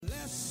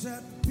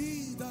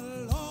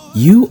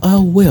You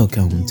are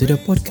welcome to the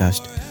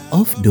podcast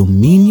of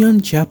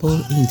Dominion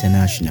Chapel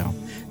International,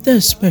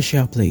 the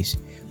special place.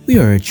 We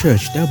are a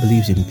church that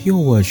believes in pure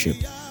worship,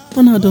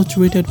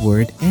 unadulterated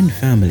word, and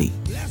family.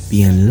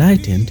 Be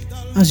enlightened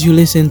as you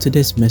listen to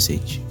this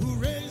message. All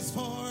right.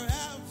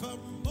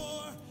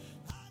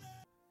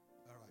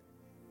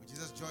 We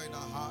just join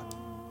our heart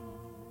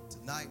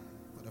tonight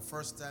for the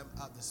first time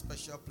at the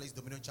special place,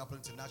 Dominion Chapel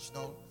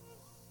International,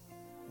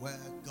 where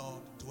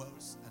God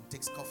dwells and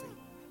takes coffee.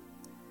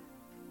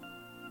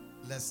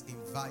 Let's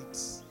invite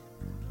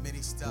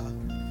Minister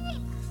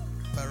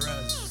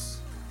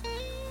Perez.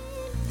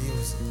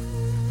 Music.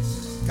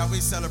 Can we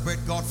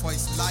celebrate God for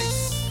his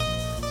life?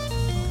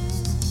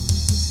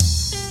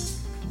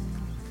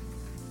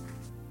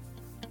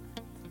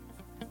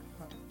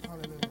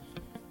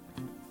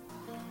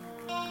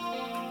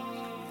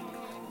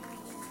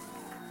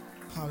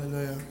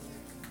 Hallelujah.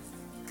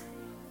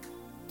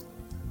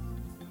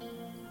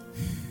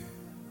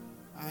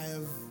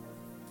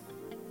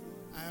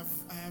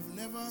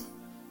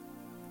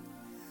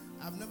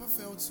 I've never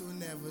felt so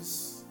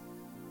nervous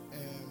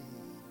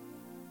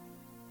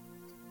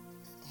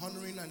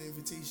honoring an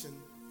invitation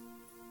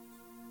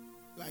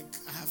like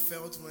I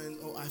felt when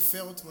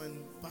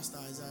Pastor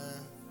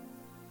Isaiah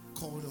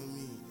called on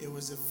me. It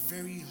was a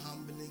very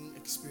humbling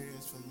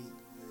experience for me.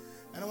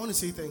 And I want to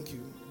say thank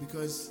you,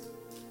 because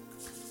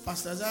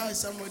Pastor Isaiah is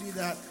somebody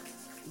that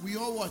we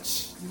all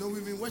watch. You know,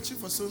 we've been watching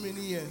for so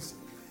many years.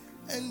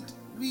 And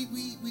we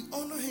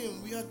honor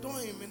him, we adore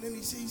him. And then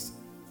he says,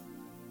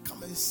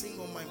 come and sing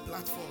on my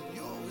platform.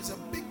 Yo, it's a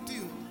big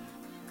deal.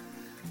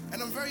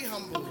 And I'm very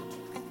humbled.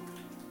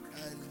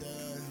 And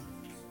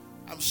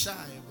I'm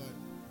shy,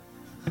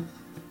 but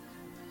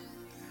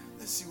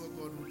let's see what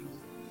God will do.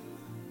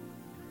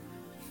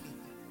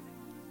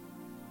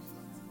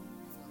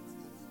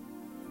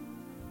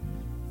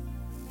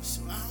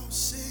 So I'll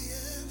say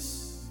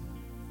yes,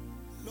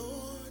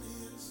 Lord,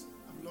 yes.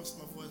 I've lost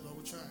my voice, but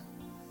we'll try.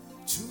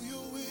 To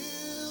your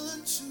will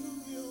and to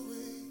your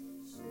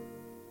ways,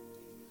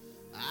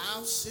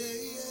 I'll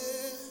say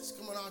yes.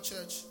 Come on, our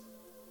church.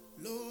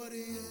 Lord,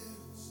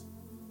 yes.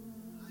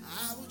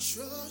 I will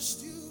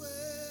trust you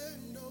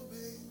and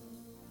obey.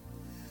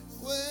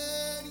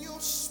 When your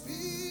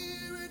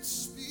spirit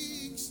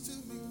speaks to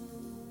me,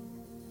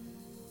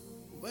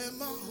 when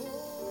my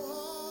whole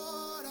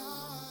heart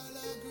I'll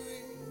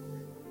agree,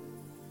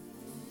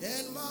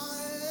 and my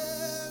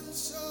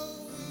answer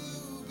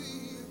will be,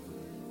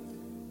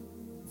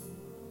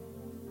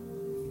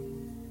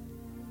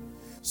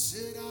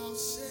 said I'll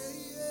say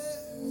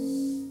yes,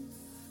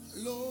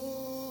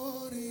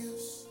 Lord,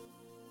 yes,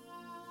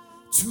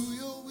 to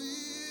your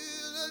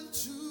will and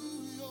to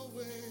your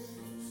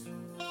ways.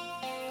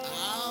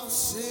 I'll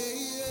say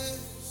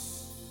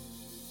yes,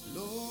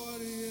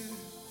 Lord, yes.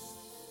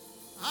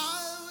 I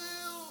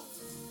will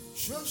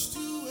trust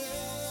you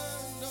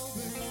and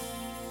obey.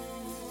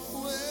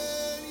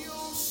 When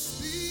your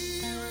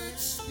spirit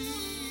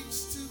speaks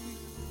to me,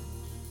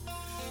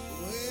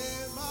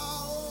 when my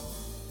whole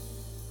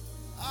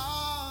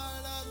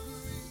I'll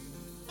agree,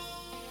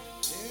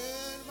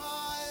 and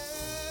my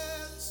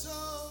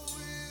answer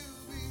will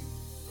be,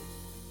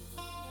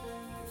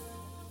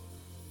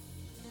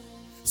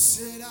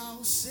 said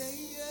I'll say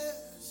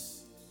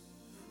yes,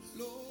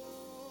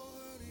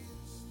 Lord,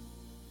 yes,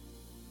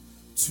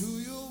 to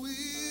your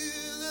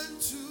will and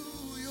to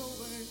your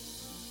way.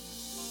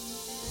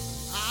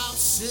 I'll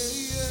say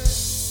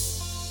yes,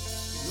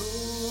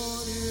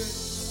 Lord, yes.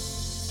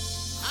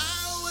 I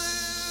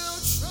will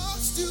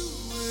trust you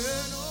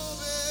and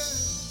obey.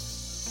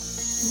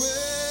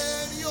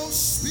 When your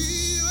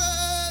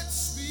spirit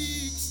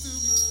speaks to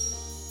me,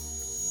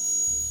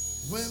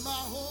 when my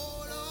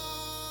whole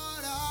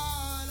heart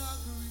I'll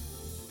agree,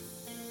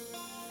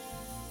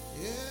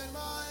 and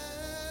my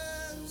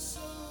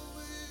answer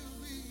will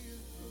be,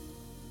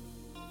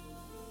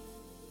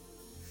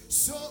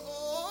 so oh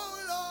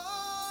Lord,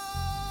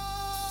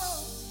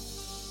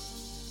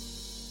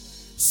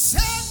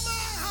 set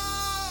my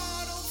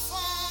heart on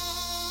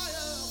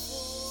fire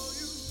for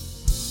you.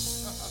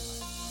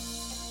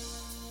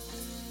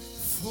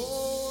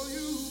 For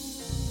you,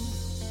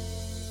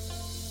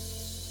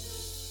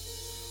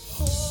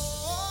 oh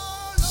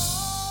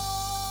Lord,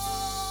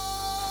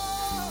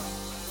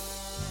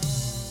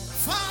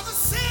 Father,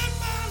 set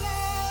my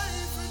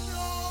life in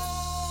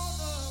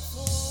order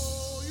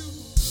for you.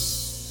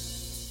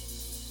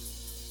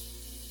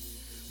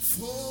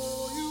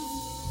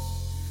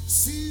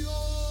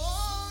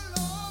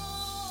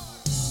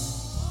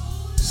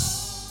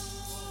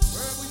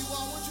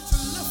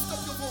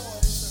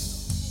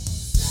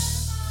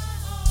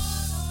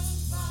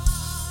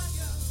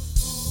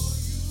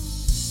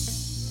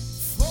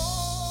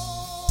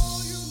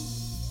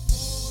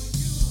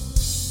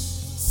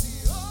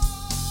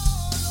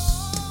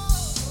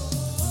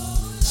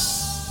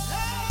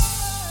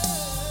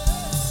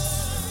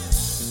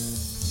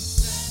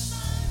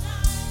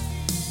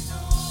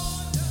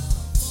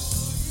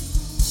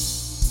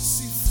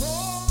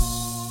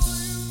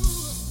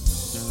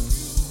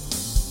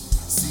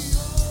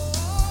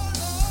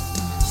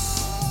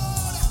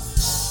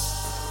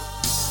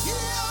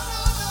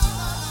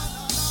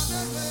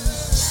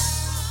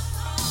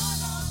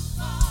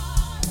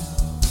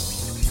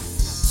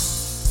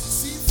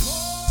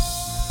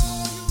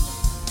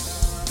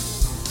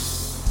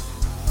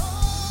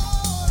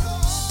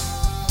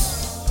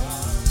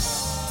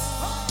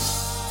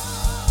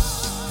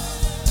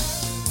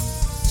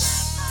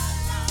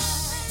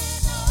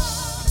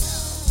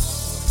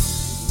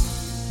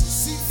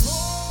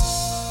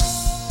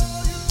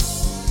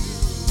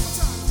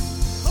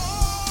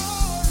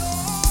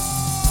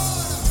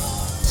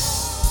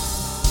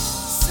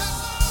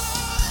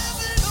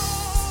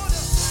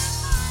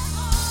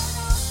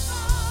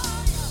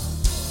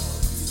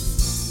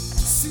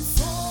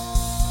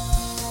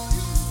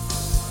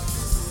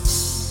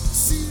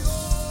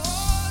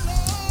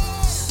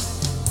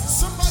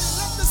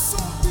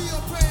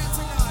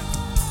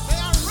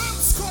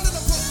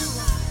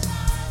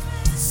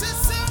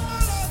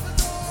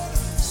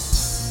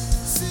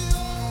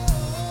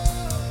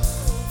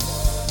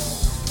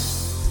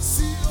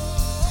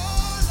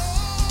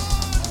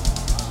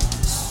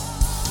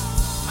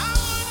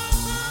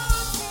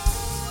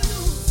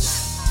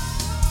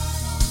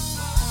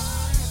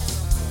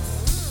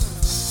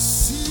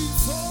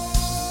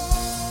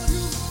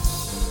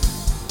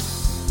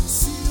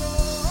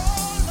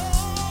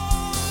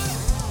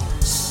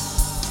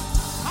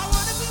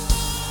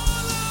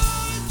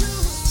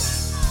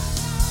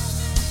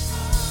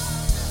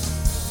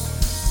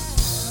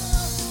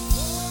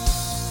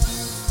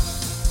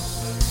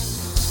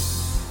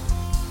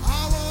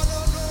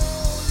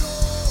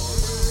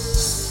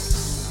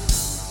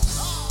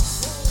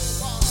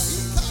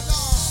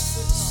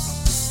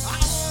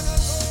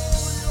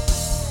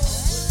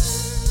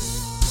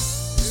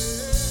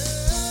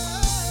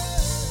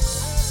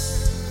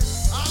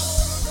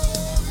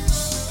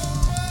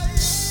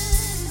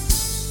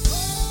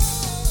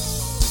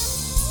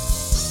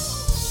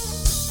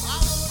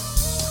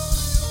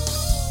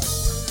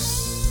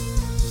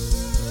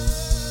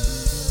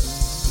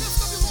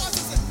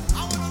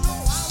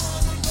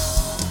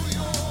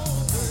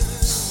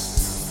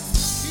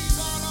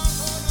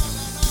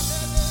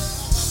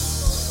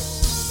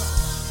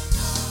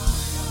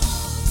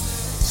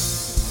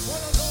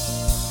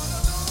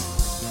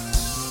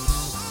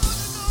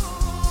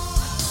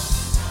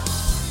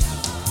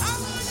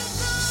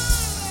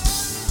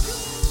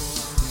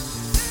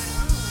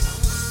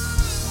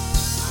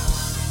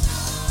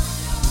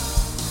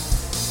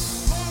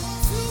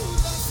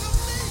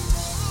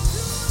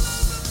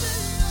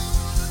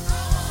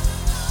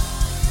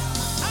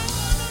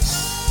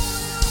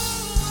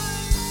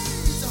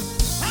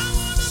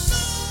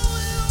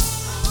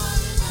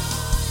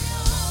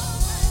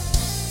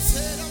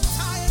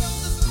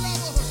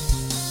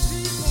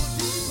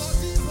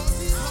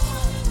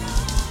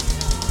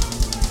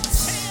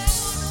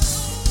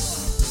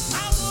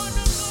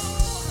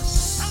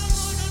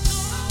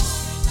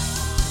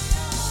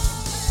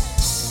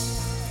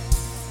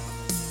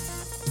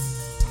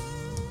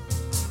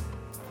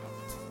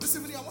 This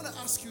evening, I want to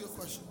ask you a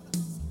question.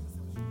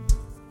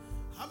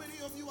 How many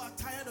of you are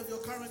tired of your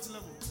current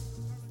level?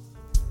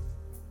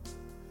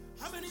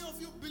 How many of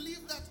you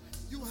believe that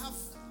you have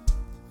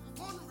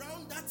gone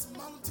around that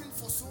mountain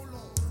for so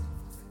long,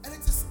 and it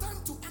is time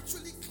to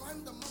actually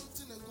climb the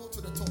mountain and go to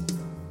the top?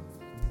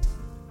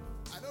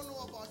 I don't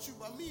know about you,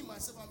 but me,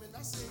 myself, I'm in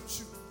that same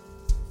shoe.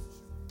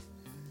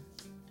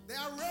 There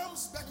are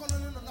realms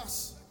beckoning on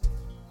us.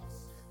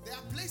 There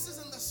are places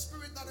in the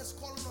spirit that is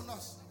calling on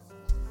us.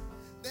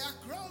 There are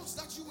grounds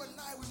that you and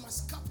I, we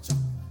must capture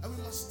and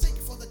we must take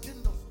for the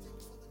kingdom.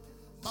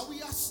 But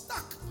we are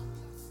stuck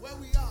where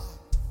we are.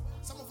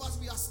 Some of us,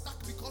 we are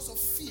stuck because of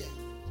fear.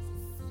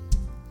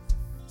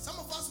 Some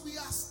of us, we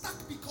are stuck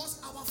because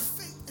our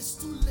faith is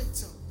too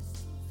little.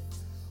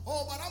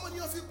 Oh, but how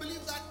many of you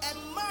believe that a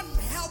man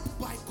helped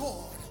by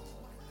God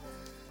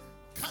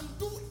can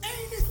do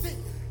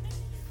anything?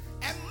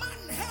 A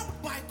man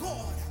helped by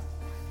God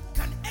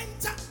can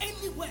enter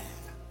anywhere.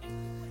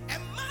 A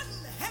man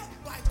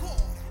helped by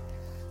God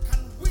can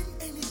win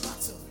any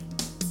battle.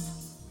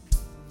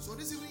 So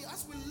this evening,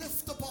 as we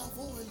lift up our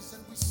voice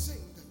and we sing,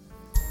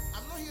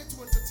 I'm not here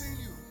to entertain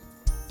you.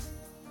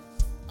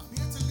 I'm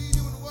here to lead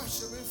you in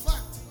worship. In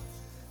fact,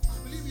 I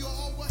believe you're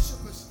all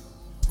worshipers.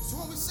 So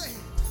when we say,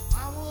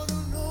 I want to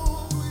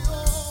know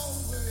your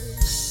way,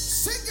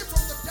 sing it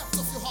from the depths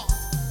of your heart.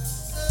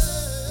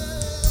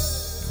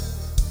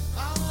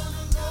 I want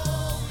to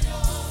know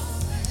your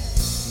way.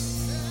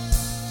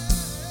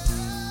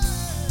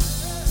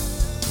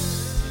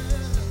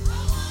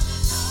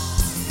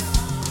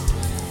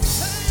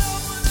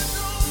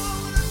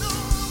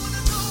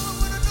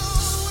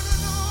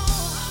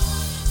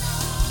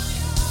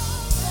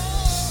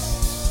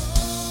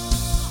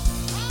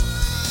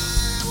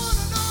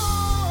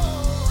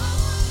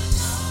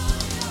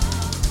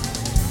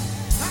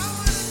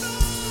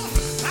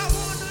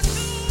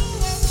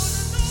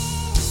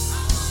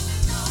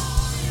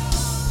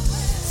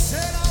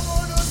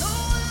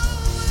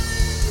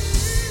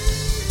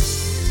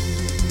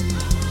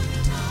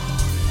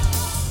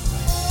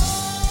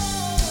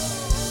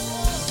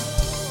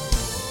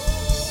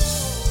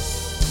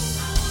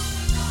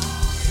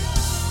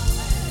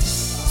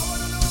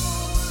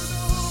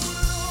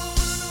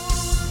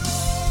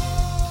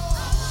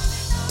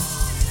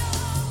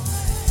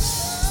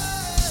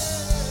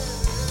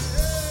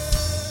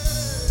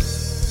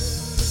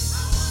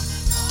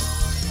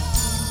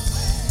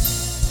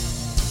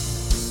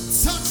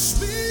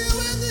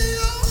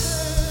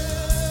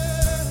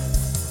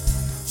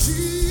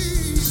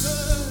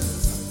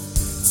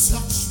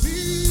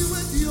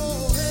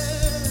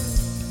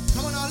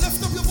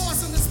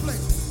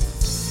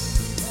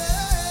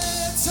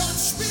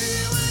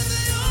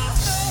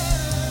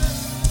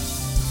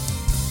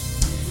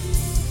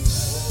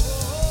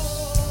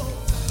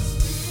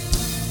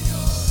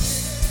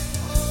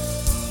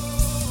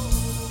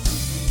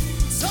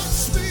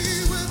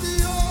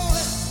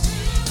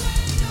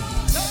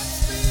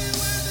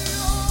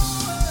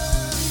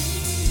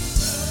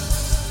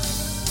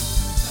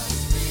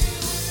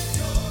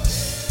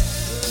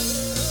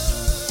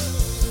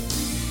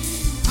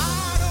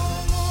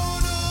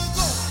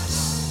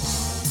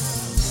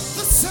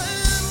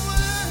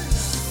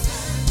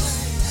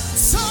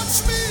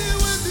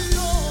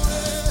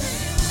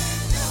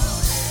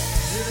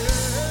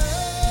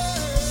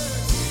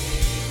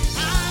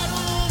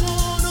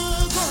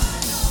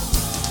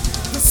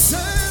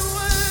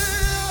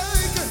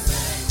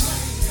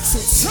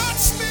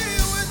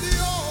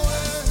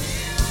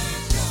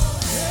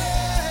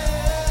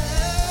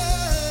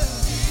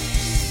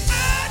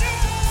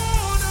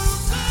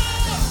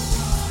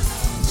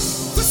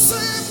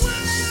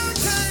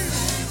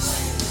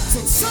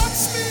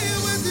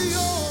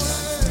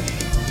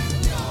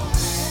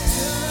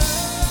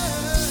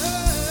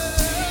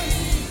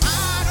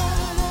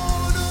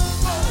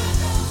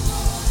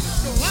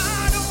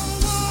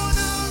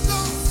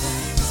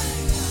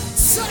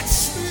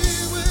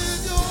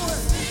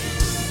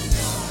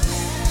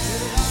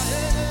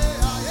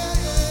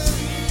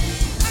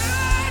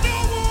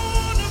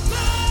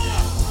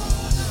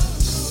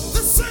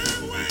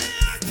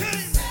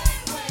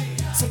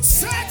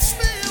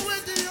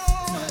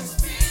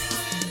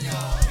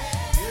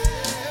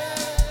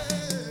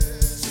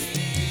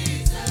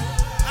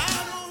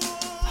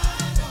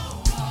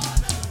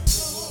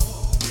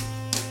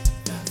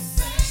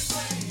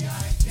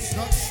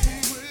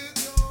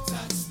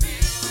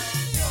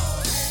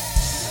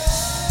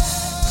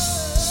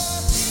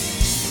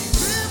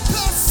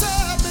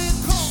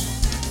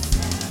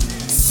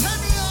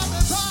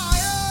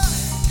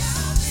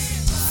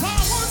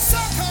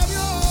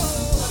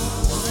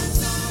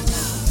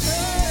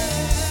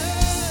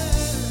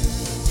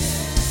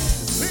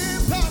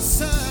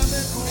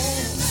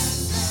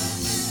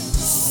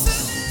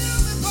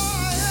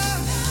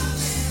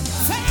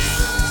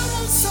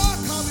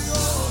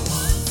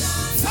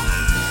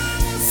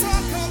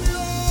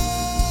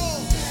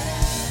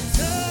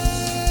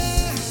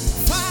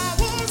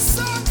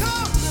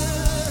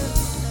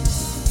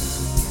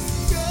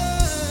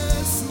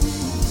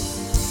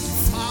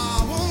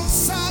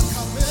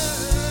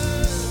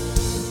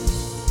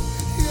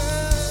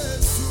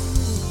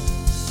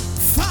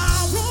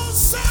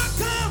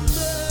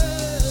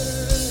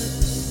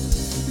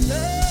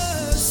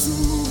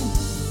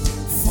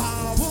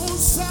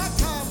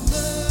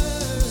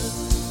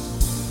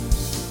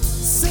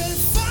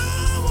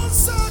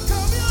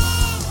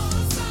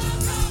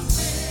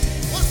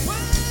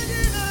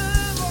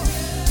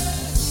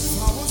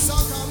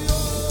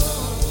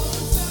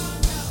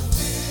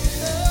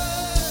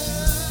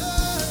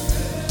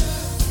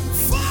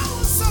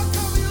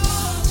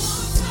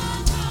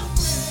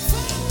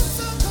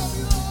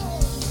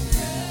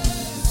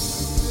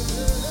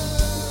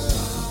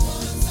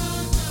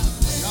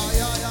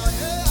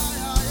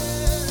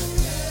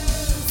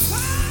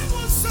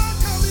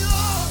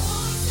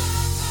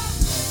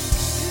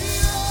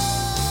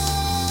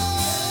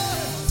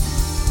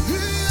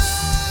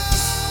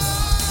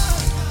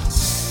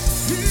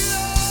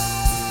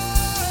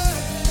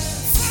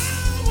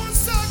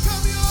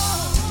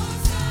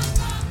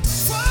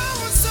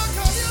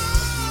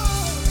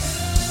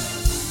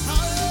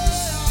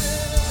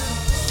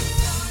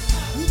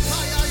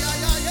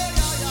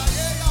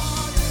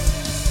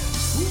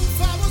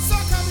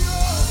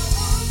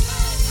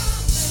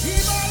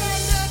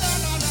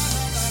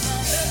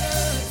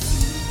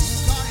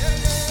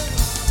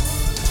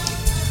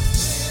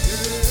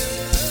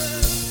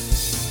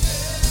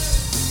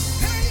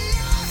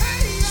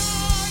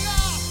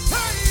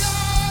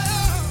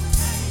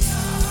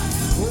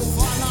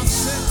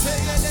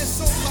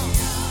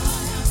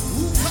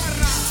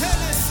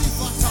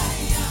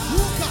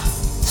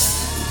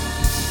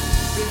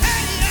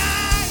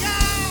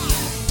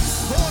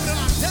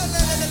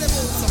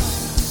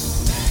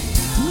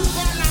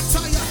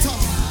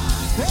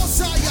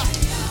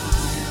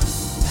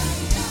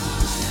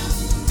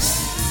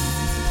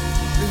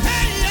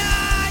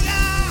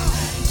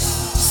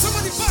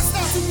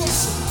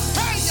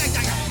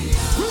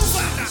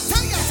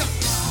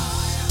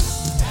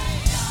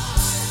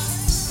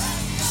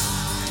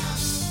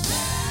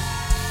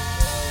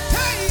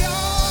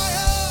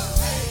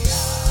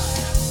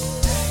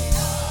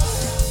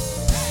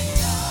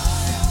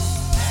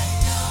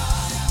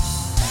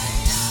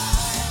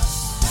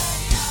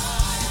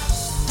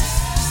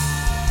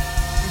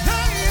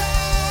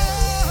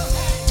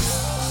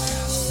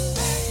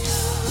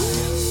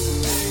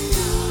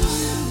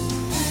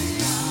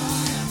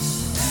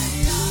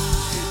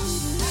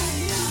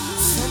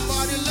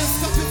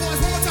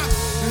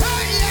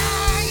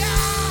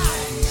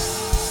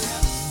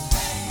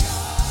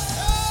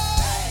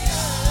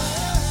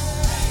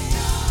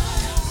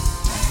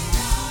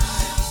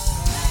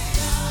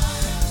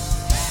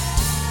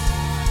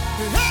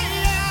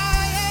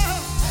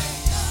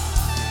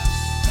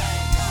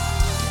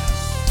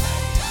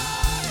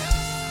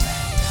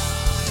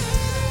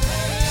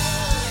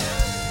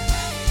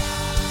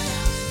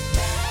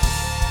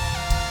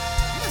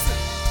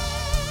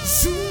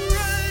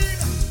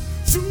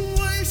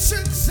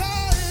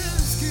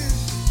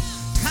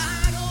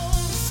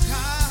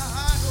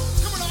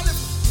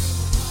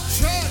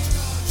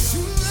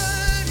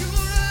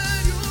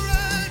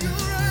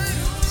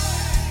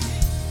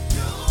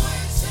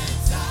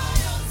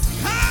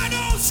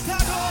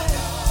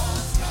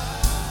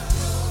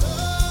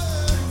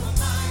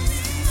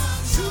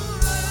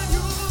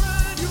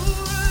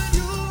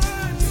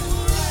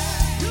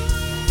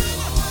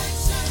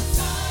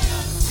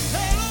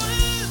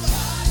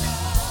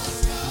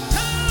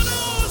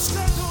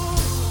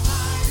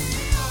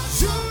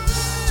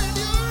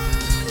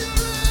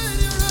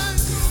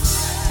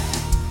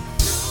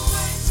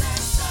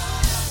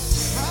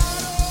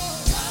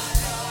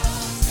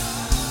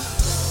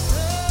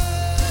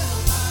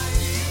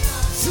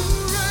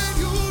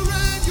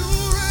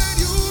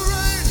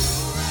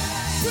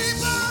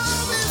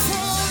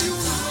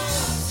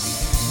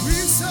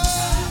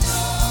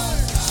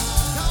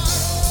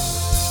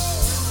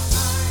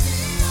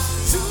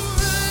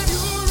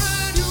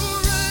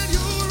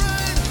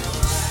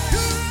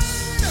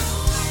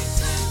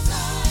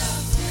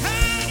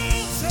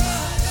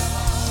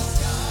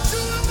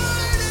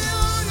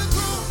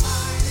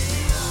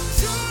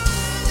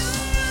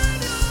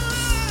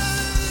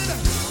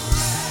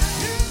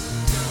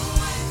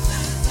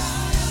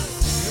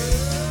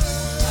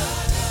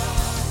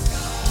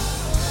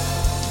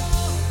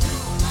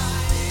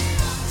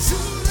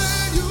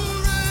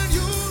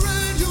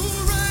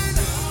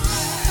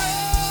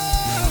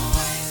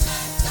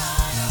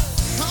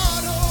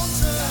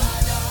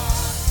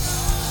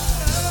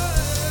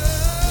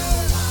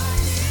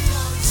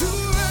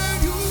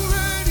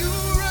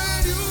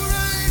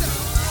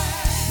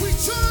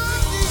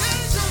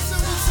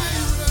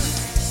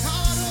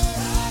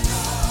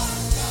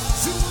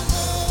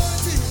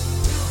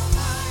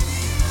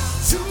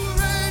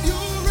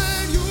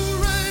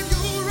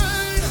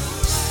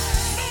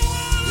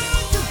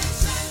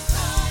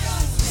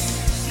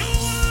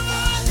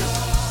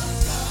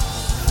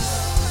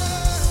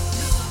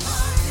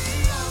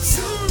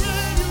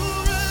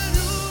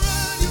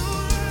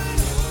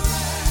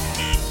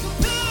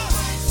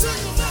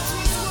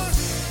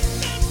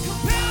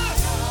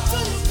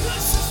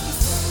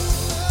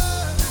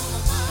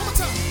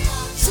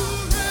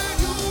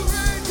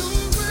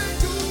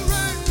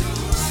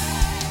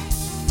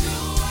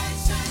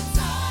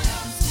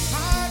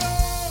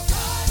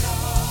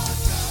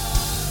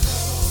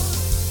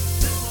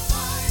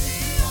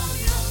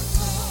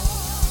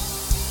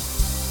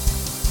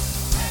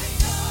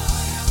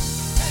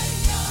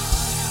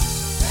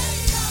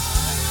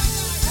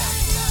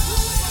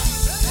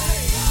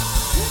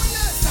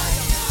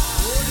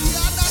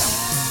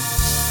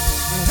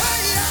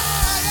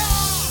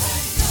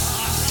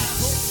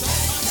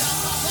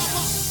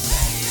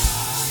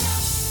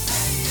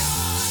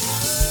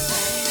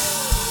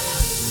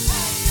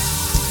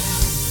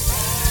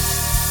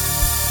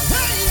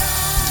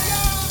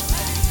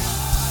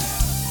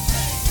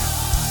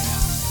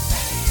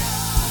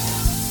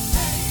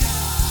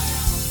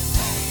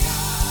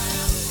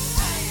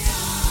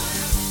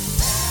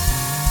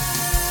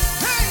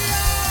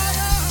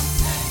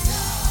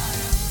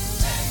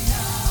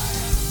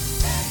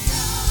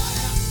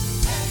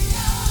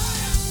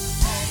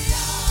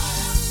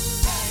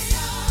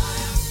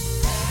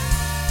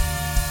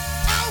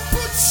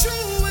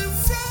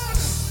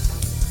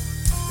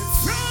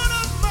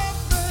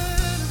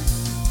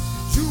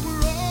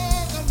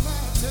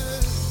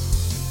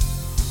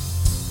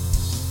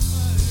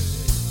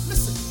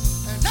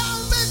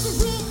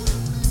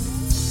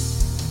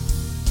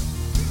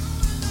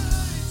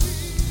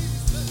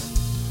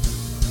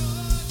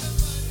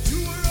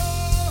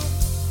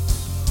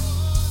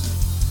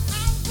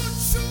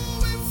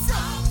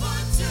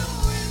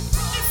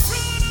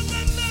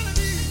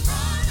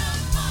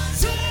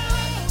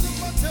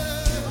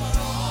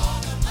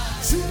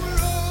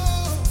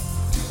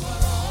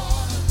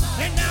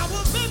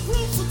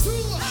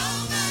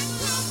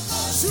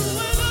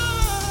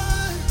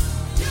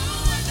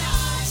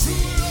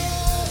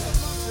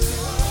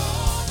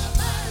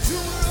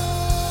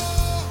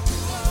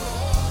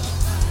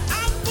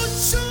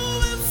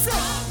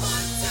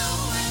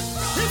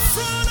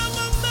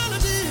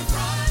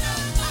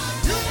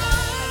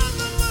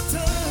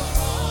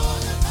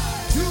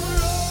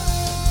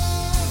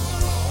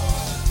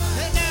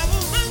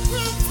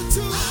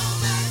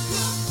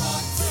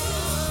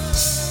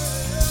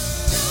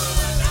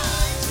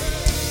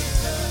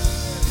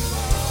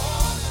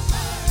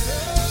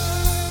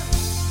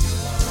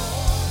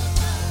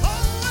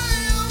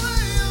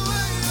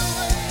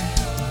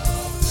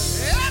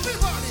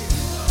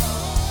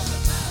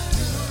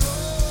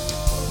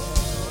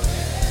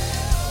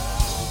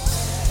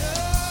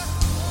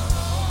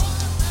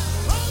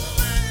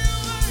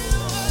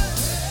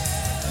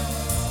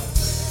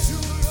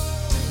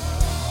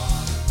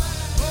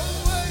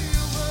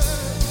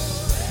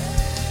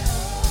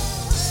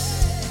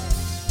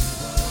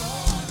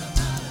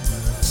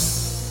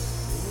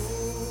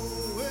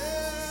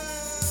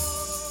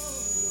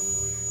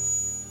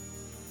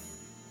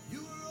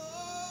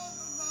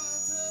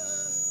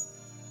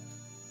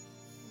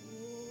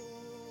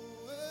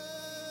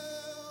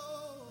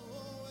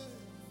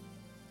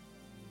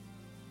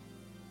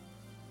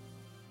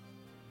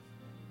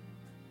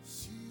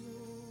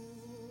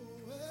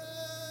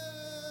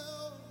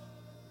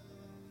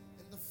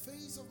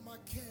 of my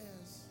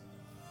cares.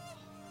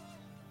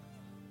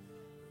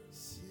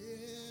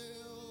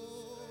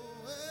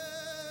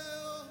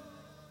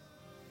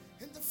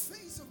 In the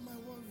face of my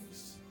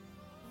worries.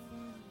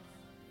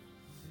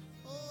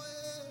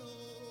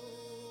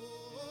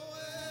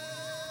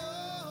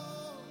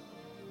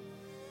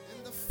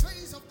 In the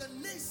face of the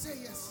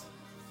naysayers.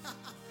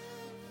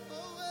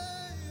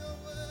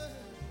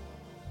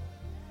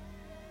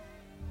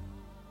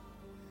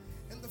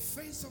 In the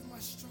face of my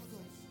struggles.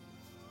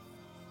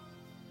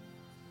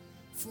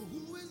 For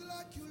who is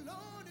like you,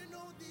 Lord, in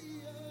all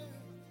the earth?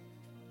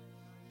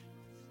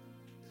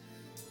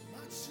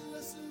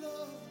 Matchless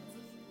love,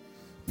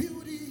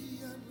 beauty,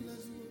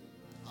 endless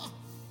worth.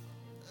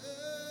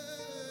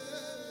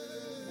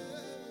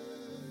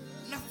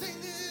 Nothing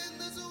in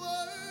this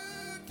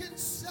world can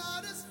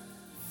satisfy.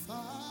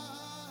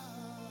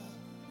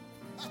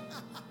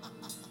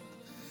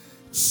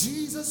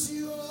 Jesus,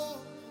 you're.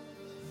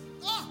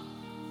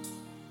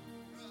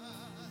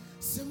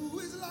 So who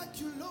is like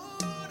you,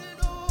 Lord, in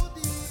all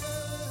the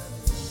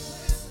earth? Who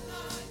is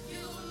like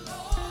you,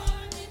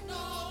 Lord, in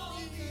all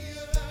the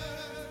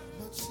earth?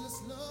 Much less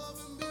love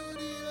and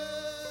beauty,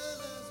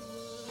 endless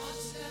worth.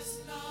 Much less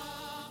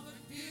love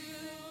and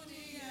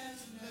beauty,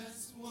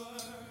 endless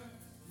worth.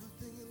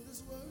 Nothing in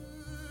this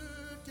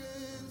world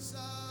can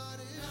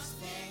satisfy.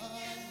 Nothing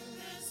in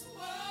this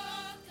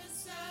world can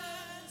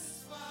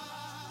satisfy.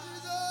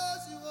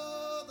 Jesus, you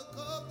are the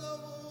cup that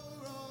won't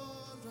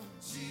run dry.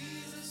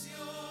 Jesus,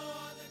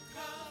 you're the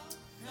cup.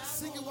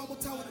 Sing it one more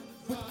time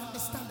with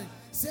understanding.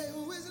 Say,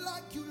 who is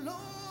like you,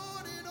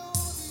 Lord, in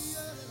all the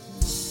earth? Who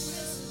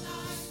is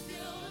like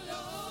you,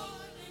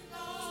 Lord, in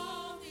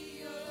all the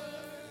earth?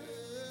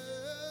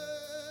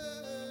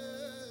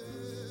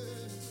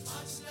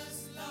 Much less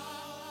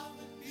love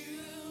and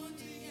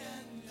beauty,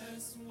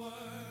 endless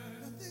worth.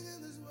 Nothing in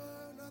this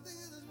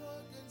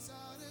world can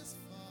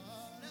satisfy.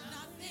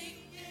 Nothing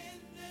in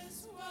this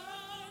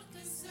world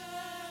can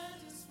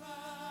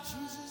satisfy.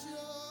 Jesus,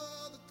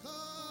 you're the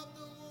cup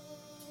that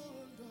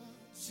won't run.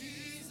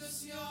 Jesus,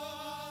 you're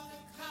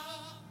the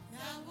cup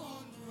that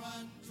won't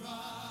run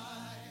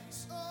dry.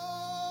 So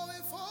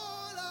if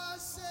all I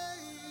say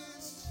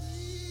is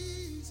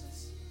Jesus,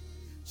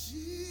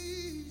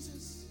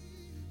 Jesus,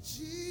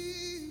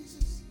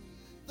 Jesus,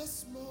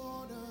 that's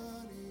more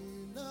than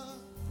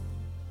enough.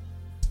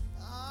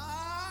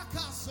 I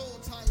got so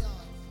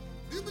tired.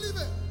 Do you believe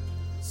it?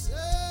 Say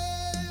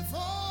if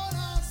all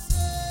I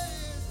say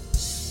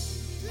is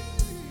Jesus,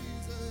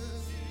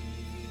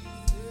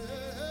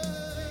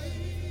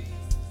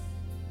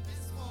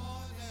 it's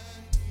more than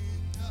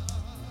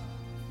enough.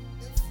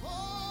 If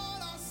all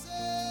I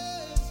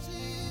say is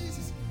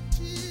Jesus,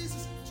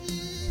 Jesus,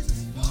 Jesus,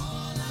 if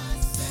all I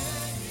say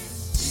is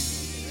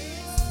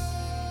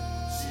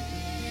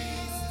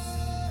Jesus,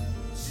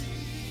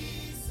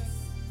 Jesus,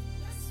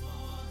 that's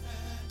more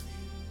than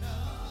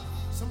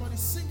enough. Somebody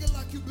sing it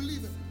like you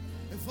believe it.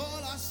 If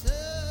all I say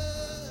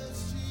is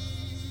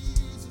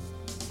Jesus,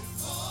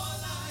 if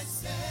all I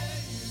say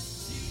is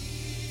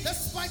Jesus,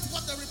 despite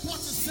what the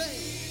reporters say,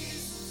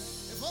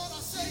 if all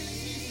I say is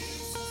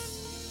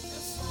Jesus,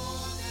 it's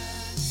more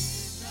than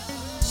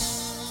enough.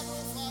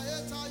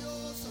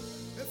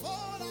 If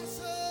all I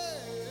say,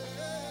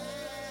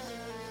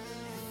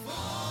 if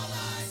all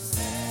I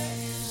say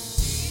is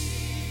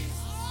Jesus,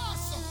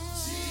 awesome.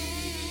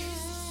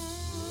 Jesus,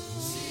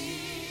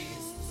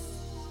 Jesus,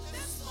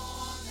 that's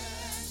more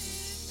than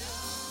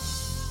enough.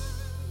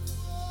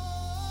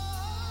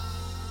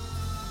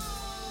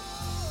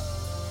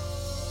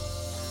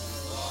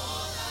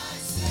 All I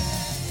say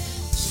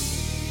is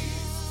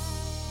Jesus,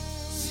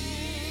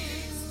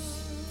 Jesus,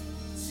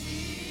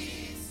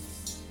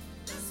 Jesus,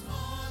 that's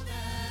more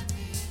than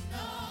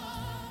enough.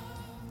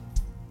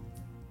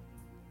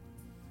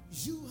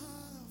 You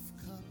have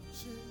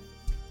captured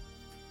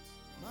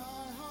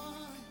my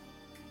heart,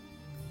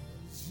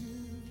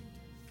 consumed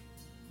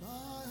my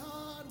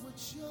heart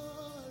with your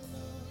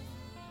love.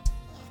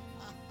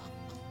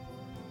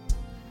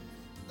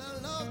 The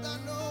love that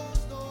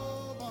knows no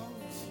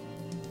bounds.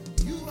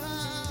 You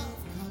have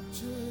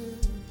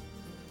captured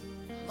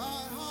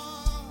my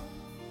heart,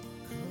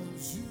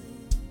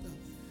 consumed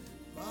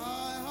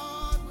my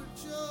heart with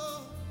your,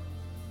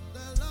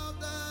 the love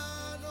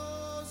that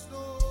knows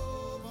no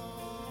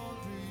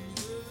boundaries.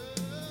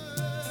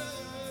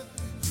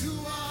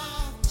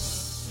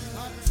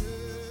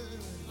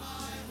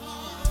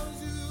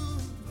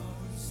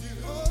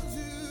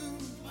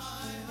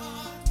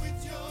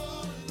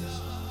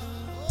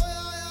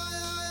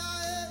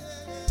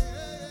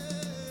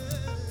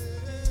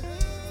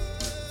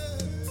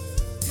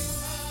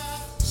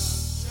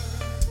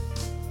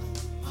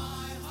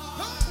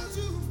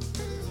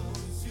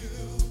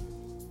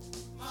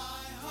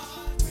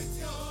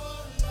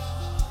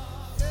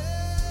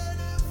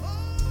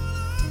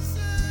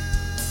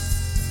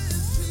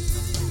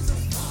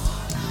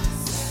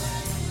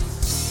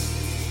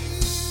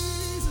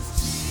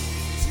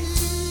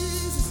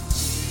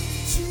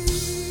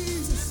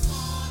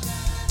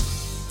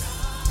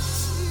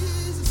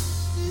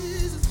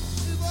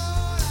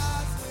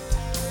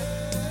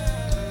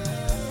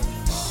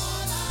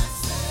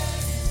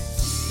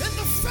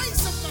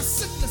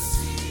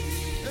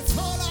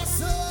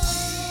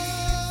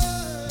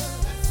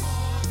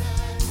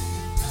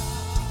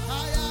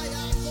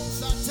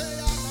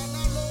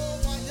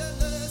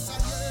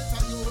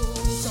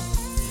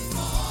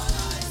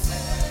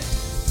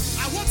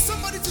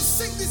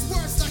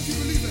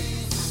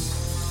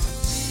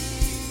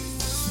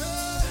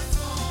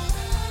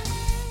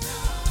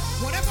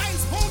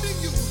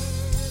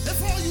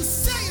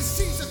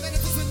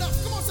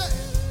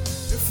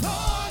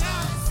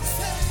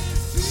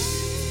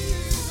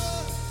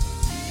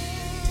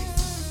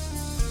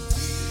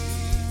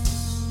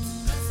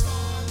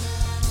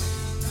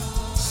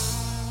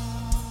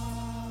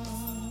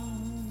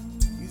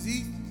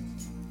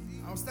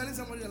 was telling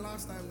somebody the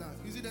last time that,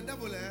 you see, the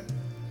devil,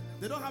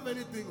 they don't have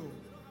anything.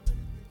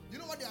 You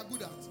know what they are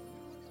good at?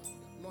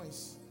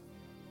 Noise.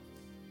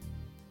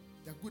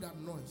 They're good at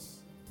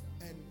noise.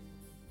 And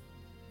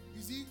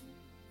you see,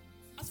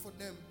 as for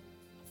them,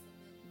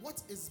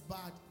 what is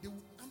bad, they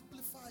will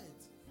amplify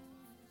it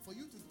for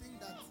you to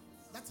think that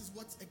that is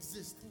what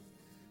exists.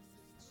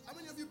 How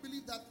many of you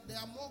believe that there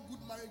are more good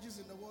marriages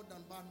in the world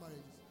than bad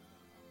marriages?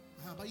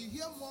 But you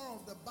hear more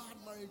of the bad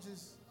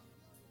marriages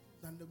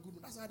than the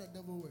good. That's how the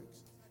devil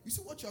works. You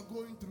see what you're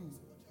going through.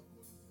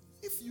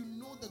 If you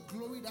know the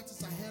glory that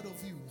is ahead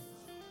of you,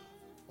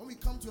 when we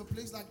come to a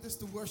place like this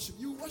to worship,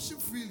 you worship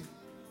freely.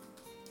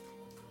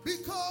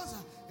 Because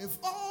if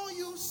all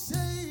you say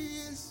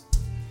is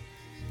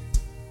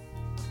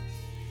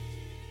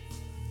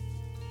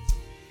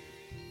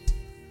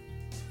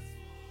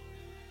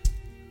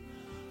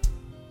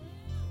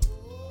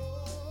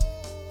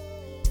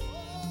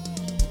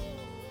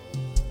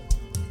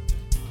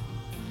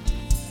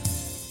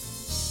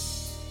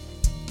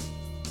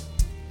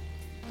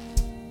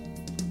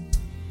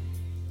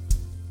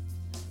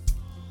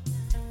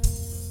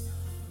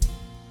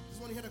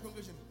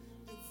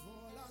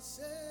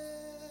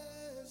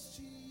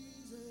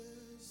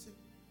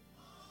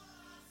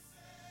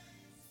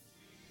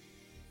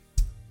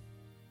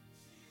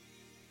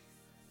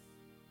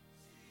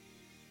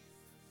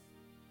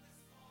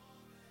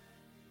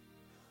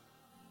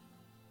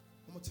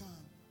one more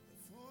time. If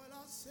all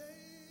I say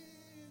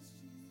is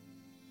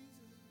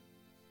Jesus.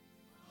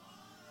 All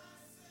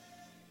I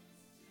say is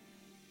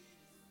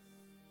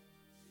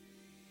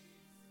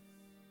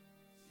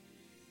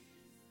Jesus.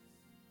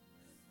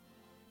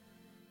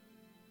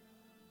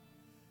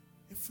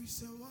 If we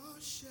say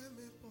wash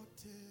me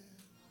pote,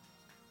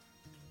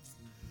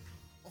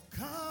 or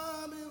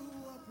come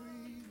who are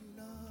breathing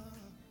now.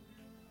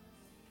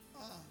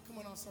 Come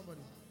on now,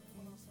 somebody.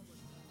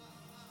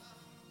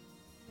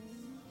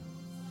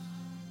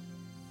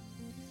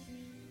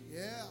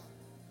 Yeah.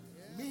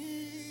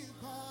 Me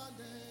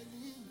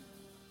pardon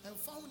and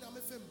found I'm a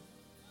film.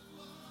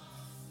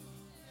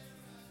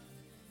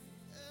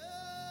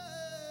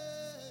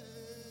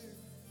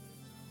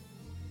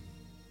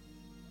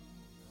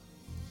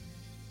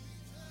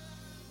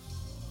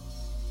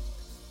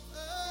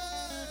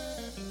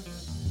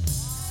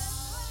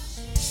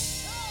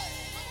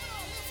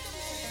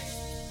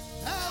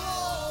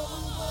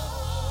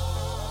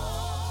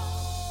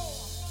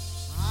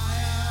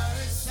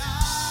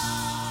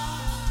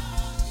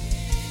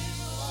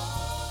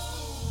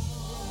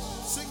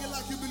 Sing it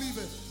like you believe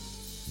it.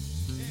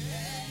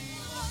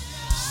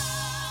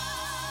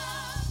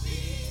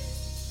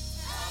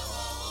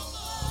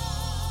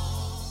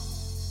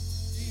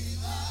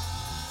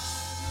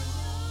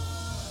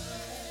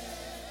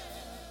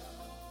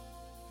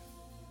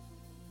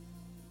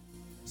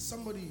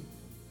 Somebody,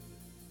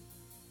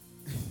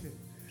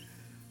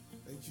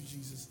 thank you,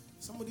 Jesus.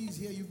 Somebody is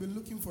here, you've been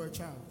looking for a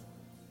child.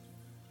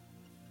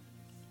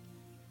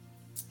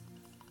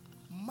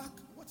 Mark,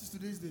 what is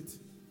today's date?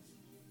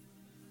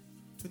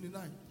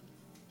 29.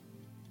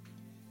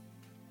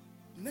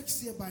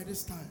 Next year by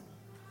this time,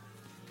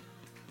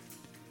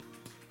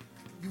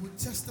 you will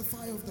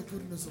testify of the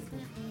goodness of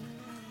God.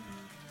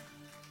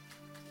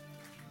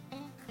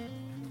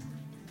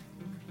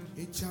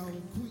 A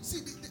child, see,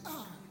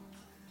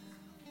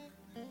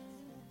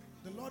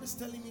 the Lord is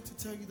telling me to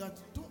tell you that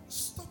don't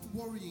stop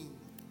worrying.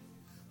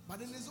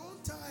 But in His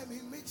own time,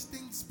 He makes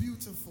things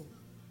beautiful.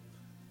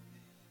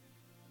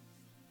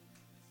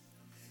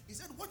 He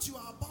said, what you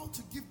are about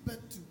to give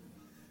birth to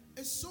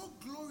is so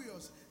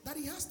glorious that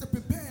He has to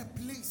prepare a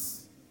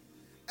place.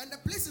 And the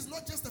place is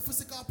not just a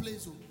physical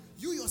place.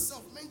 You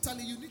yourself,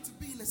 mentally, you need to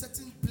be in a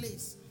certain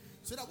place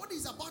so that what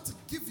He's about to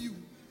give you,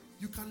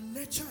 you can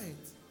nurture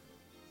it.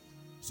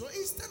 So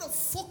instead of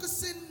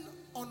focusing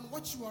on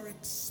what you are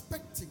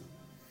expecting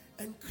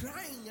and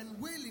crying and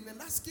wailing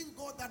and asking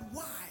God that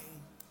why,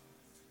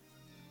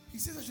 He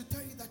says I should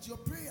tell you that your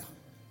prayer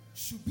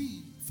should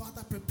be,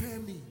 Father, prepare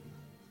me.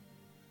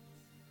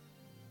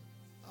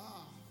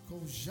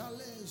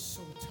 Jale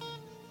so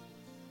time.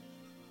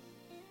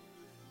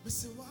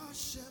 Missy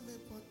wash me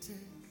pote.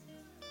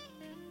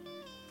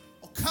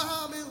 O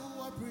come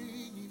who are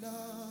bringing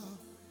up.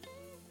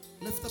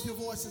 Lift up your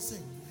voice and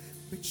sing.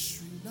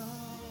 Victory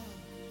now.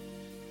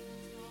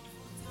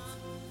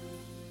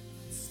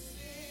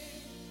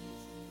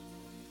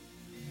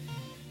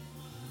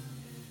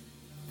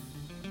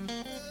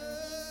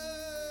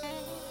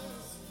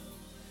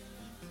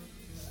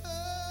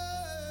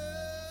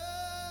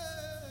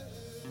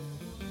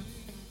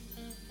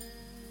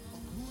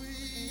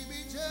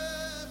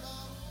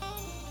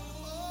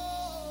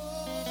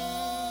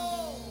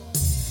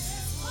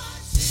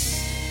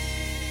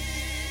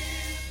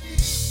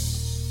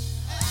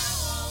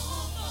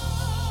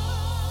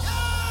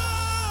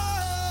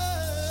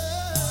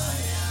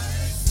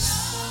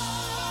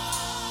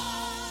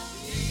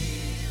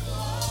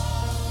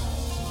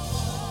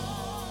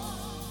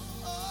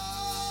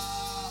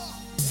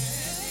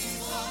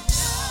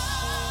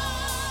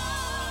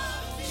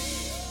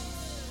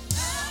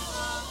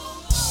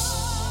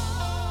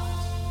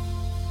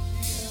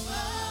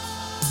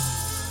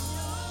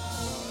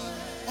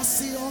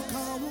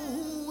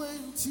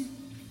 wenti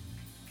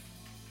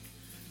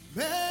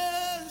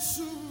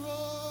Mesuro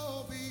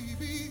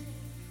baby.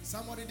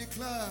 Somebody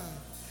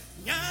declare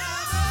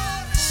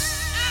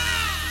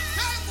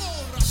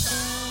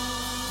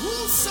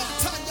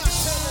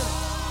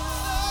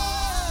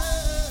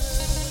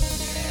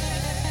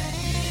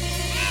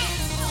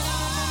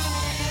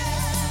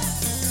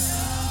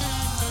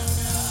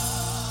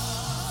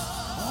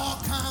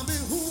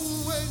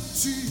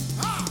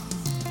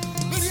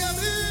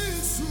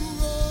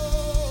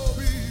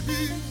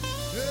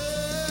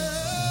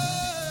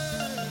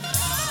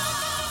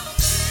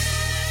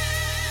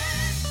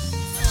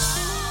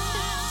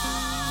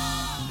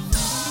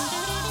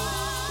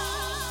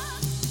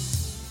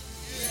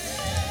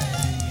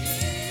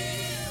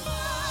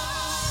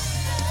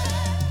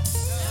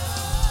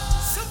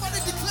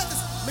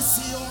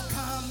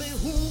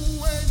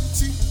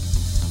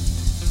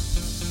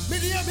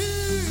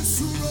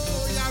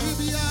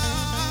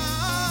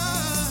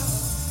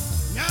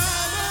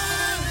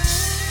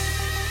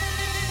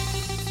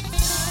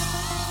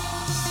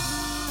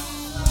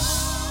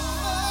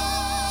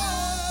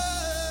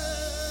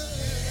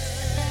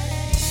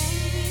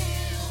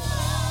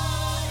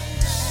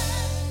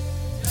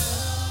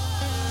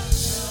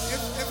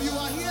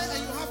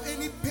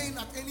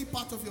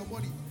part of your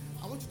body,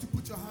 I want you to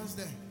put your hands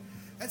there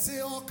and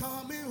say, oh,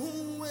 come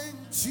who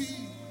went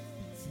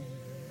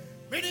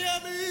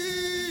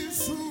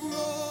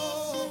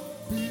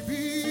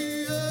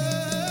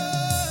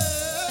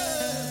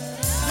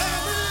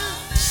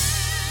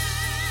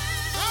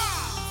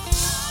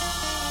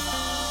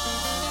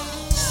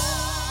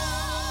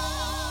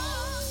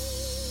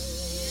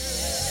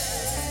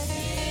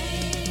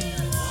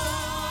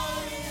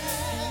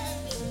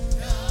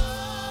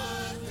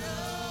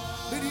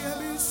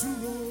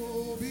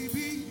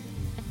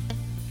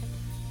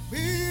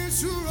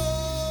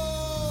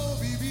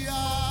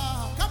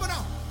come on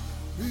now.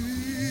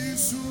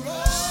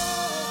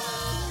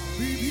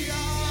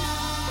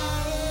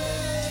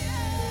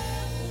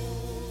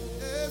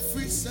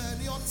 Every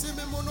senior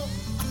Timono.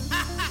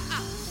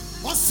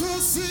 Also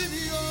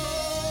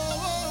senior.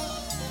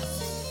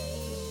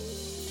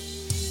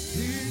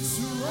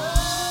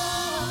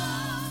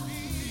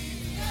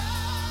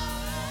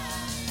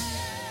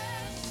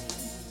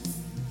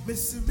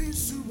 Miss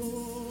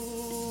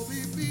Misuro,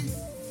 baby.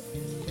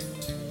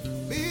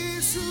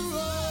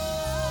 Misuro,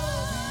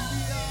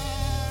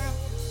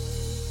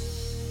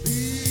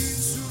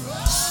 Misuro.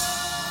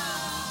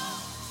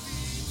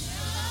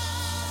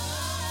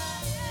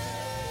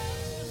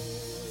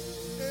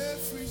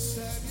 Every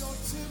senior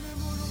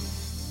Timono.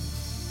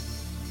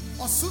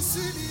 Also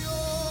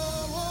senior.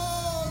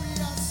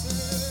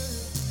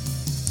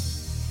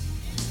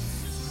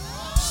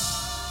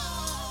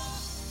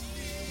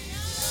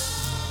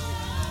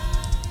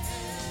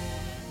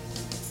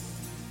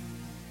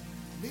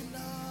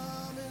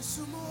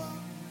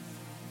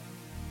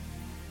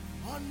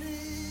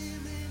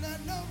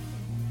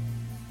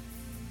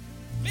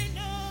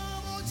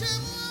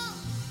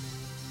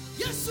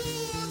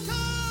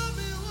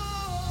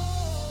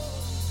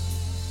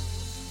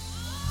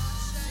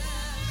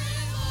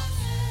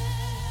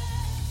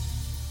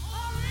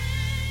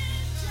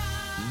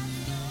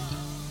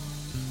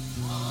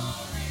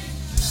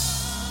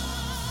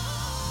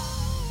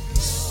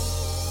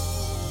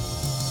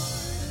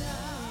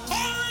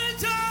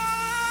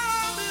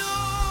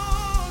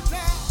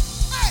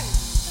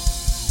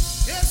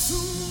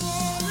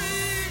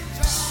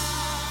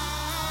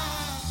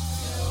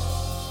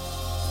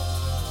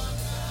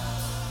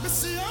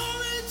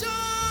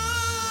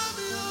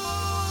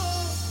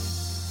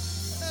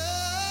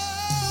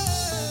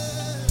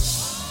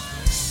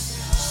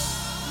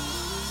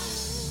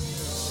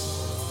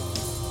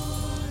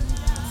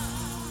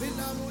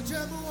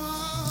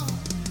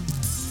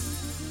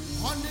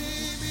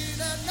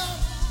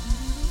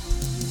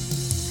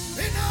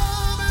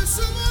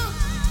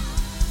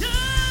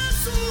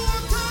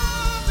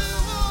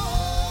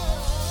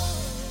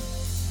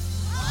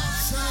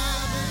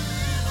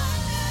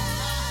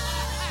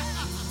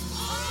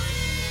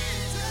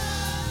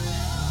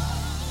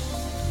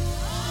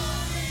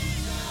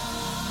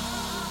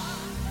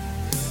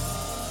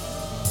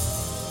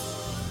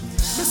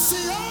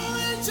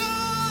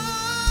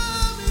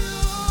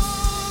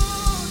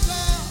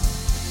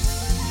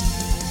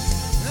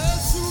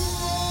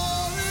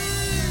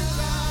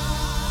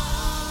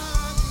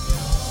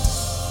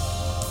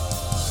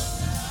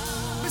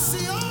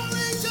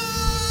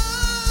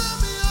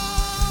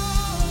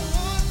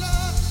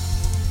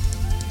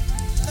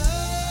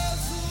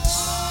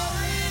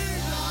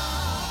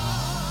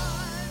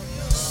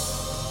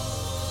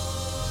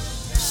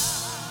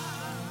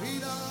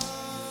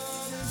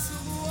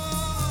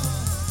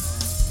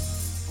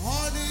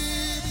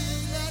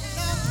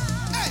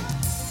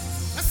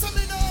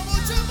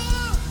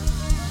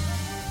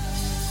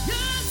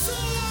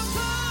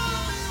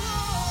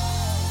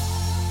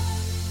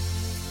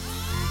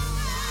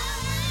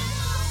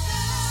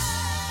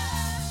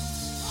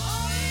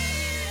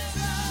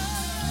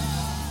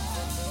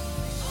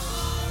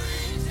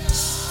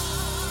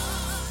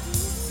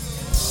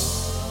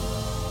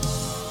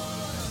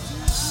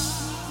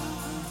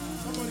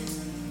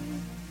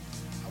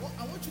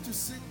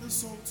 sing this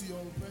song to your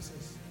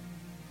oppressors.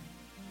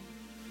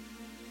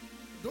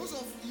 Those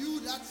of you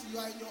that you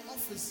are in your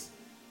office,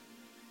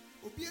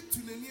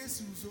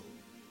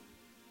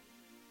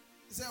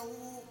 say,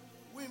 oh,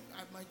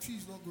 my tree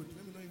is not good.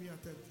 Let me not even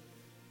attempt.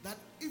 That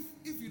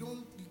if you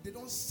don't, they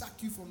don't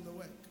sack you from the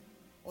work,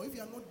 or if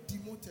you are not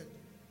demoted,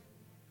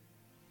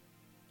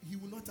 he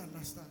will not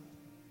understand.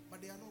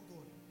 But they are not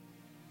God.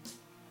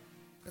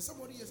 There's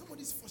somebody here,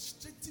 somebody is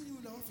frustrating you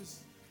in the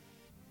office.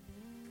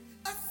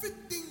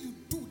 Everything you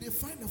do, they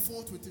find a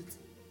fault with it.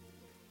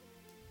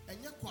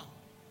 And yet, what?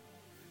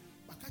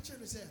 But catch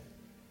me say,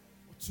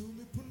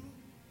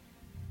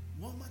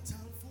 one more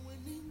time for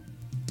winning.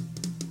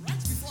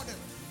 Right before them.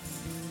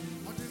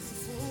 What is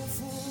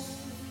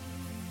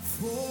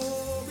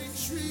for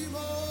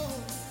retrieval?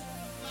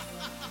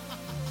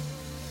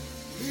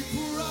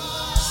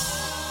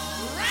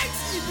 Right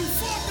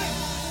before them.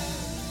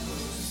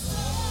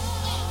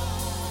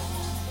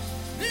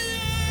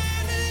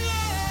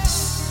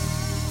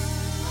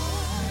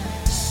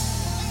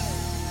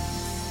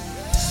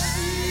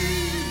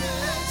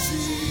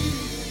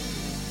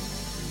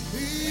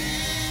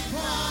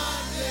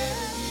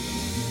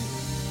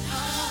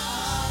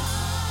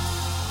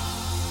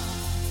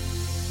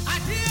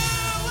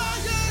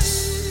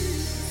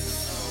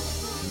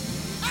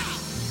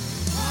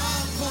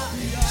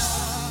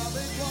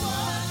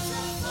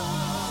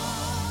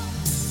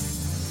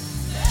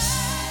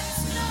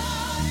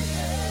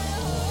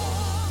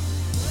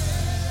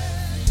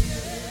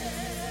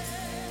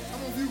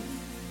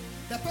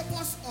 The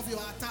purpose of your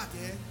attack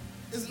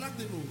is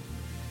nothing more.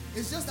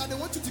 It's just that they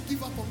want you to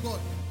give up on God,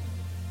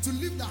 to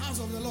leave the house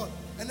of the Lord,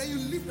 and then you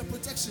leave the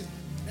protection,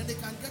 and they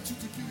can get you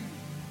to kill you.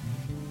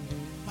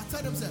 But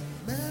tell them, say,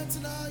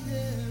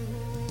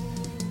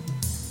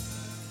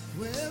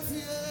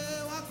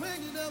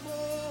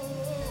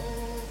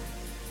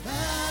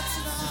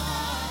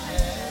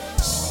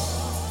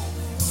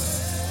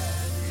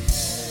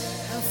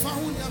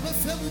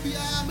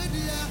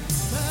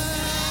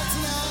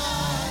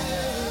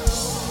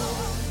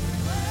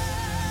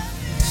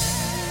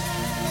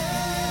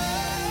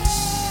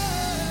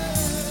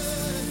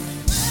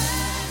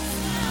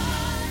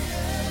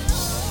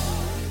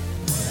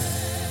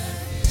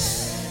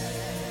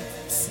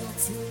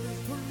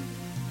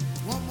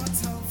 one more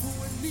time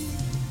for a knee.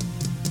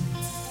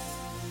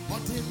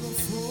 But in the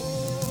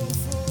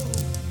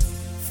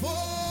for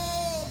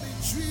me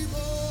dream.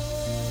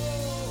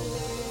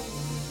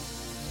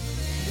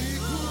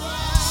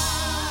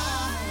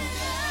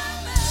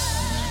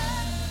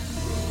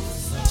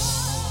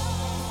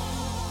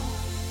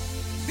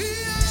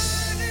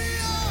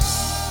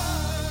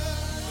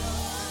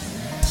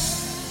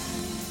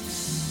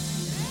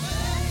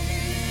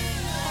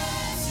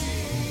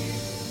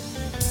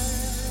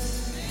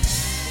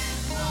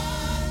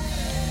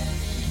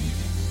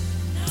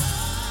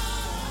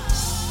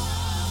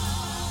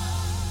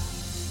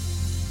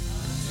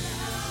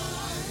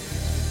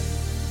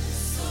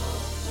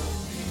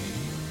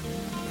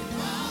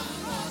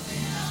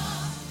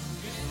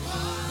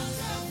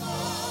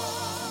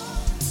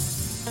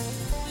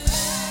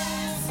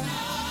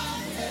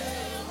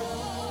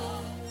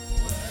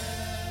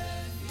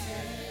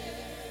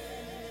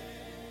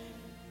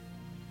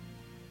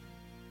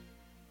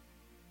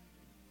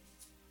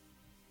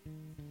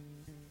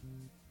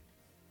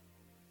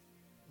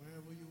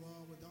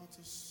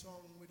 A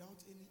song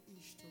without any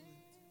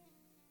instrument,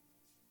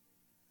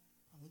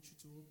 I want you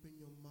to open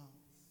your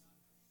mouth,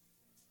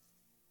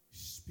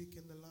 speak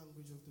in the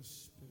language of the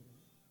Spirit.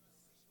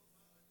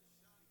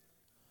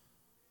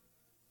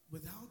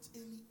 Without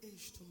any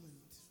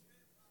instrument,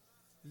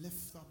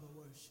 lift up a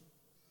worship.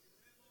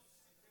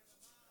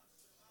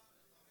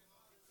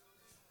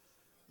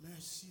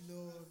 Mercy,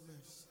 Lord,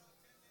 mercy.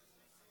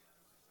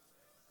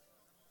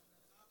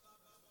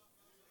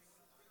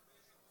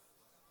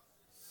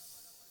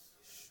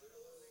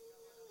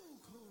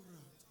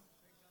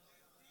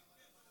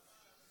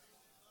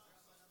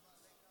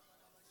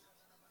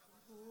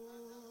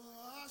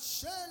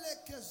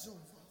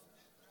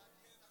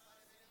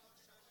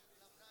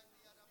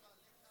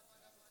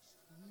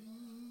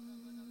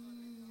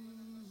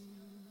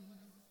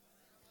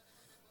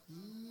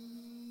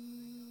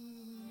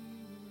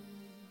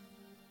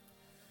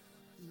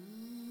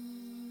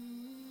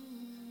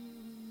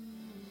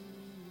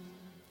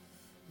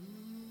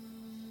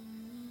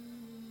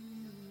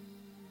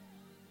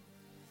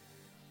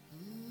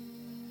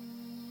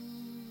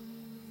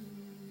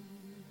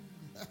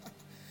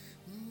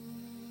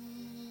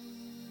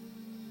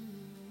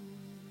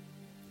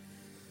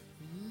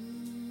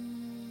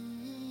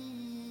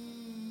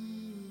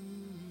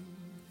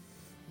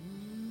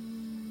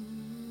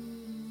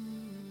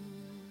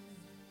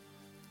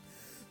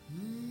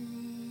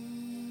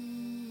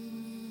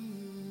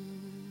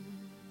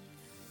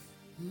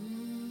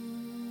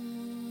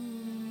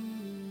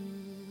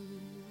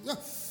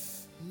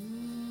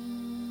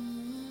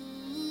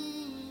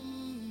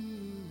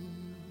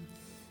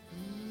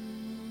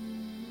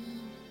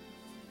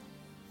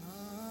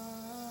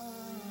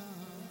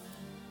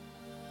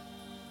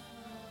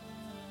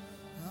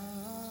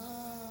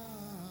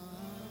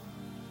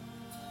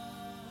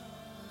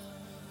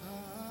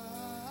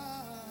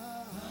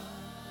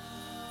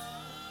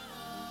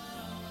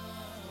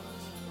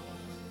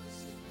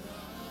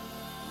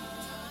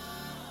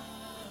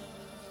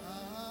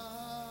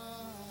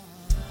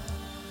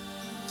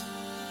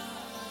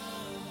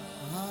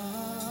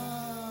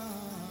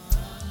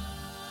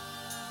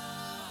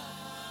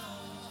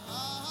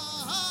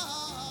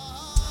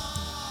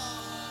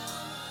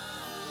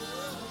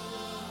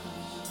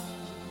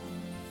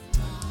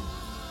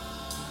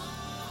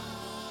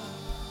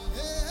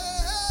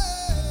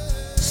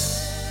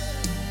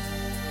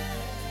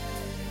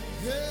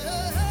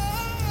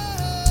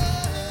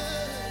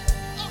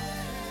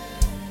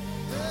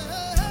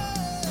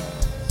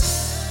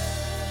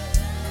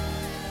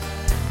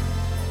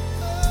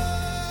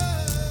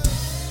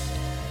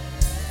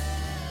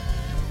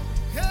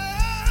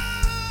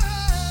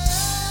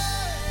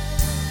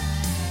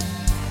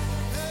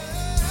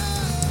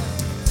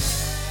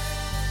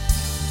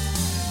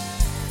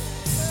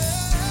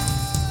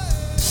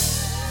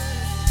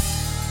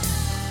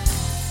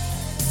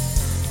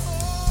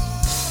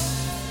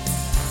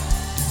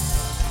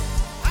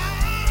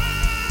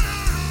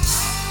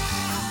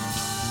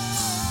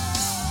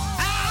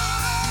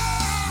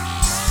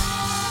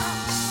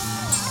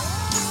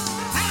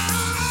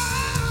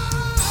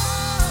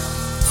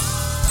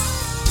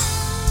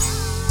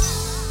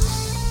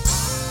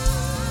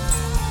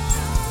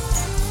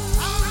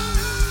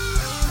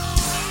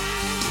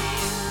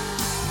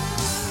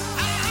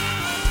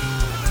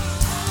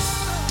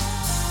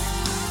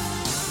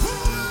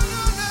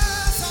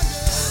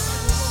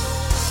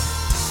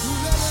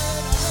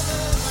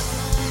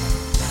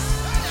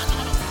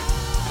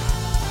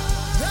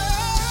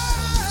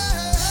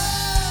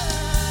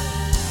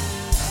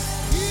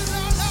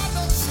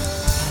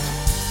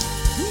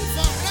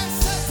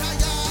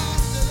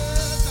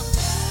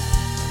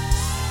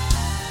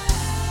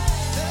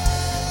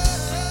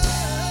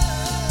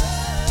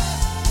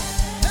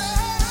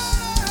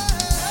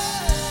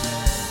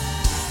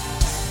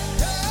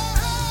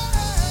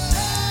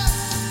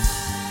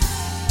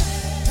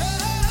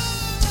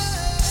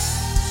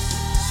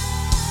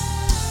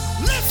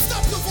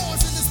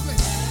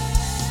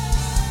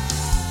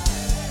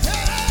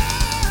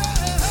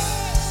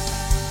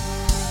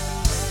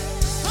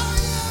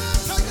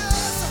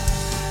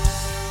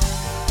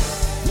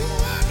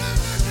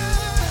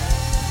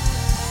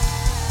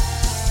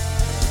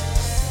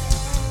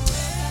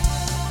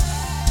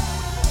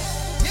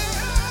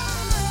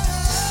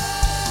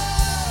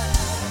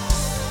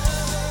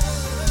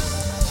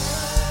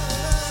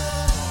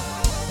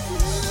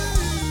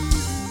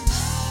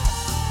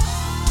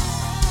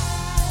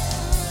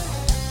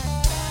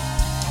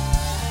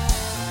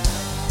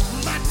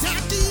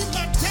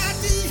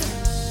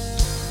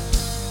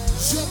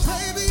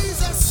 babies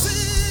are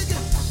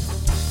singing.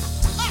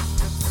 Ah,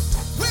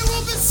 we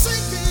will be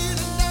singing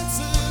and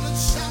dancing and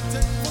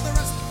shouting for the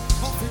rest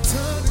of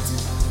eternity.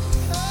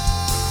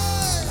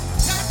 Hey,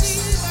 Daddy,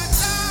 my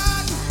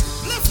daddy,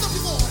 lift up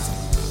your voice.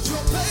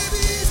 Your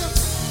babies are,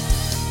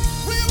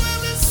 we will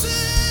be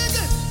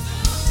singing.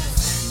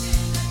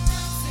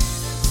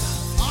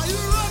 Are you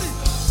ready?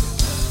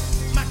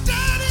 My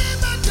daddy,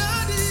 my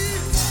daddy.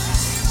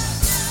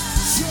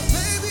 Your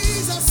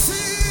babies are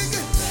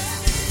singing.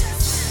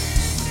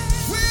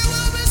 We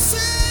will be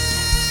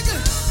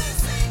singing.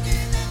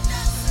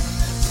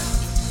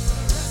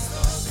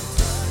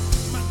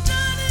 My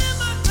daddy,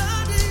 my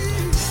daddy.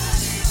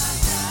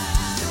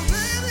 Your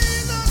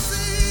babies are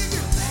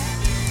singing.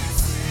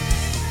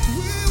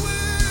 We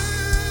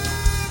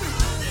will be.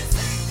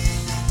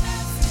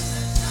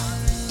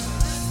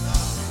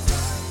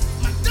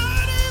 My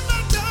daddy,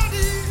 my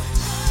daddy.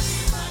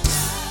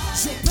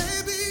 Your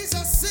babies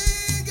are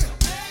singing.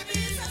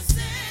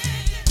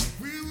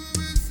 We will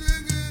be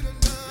singing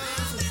and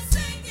dancing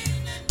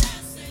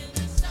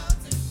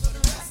for the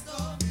rest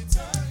of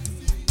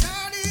eternity.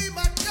 Daddy,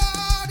 my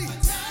daddy.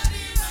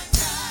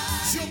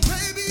 Your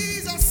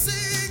babies are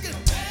singing.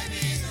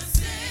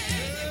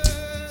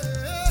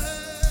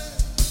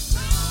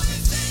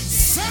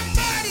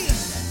 Somebody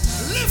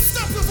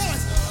lift up your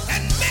voice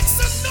and make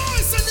some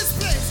noise in this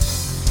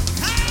place.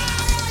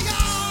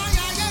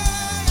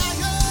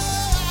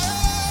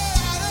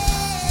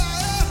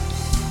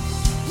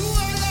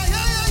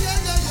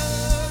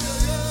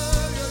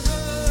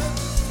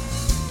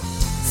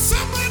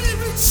 Somebody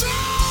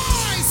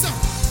rejoice!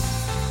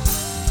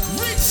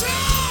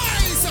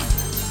 Rejoice!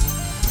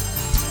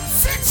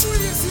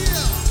 Victory is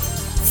here!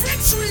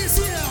 Victory is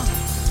here!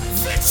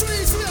 Victory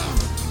is here!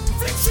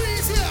 Victory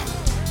is here!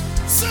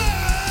 Say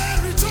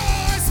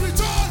rejoice,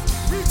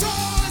 rejoice,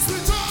 rejoice,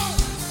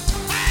 rejoice!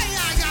 Hey,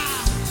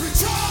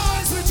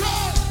 rejoice,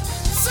 rejoice!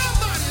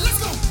 Somebody, let's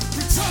go!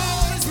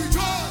 Rejoice,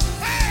 rejoice!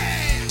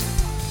 Hey!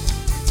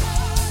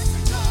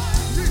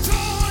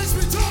 Rejoice,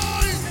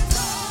 rejoice!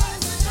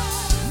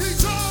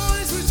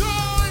 Rejoice,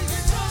 rejoice!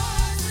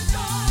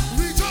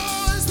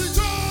 Rejoice,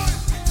 rejoice!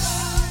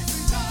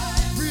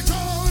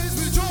 Rejoice,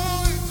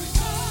 rejoice!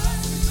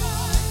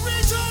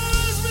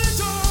 Rejoice,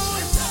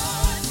 rejoice!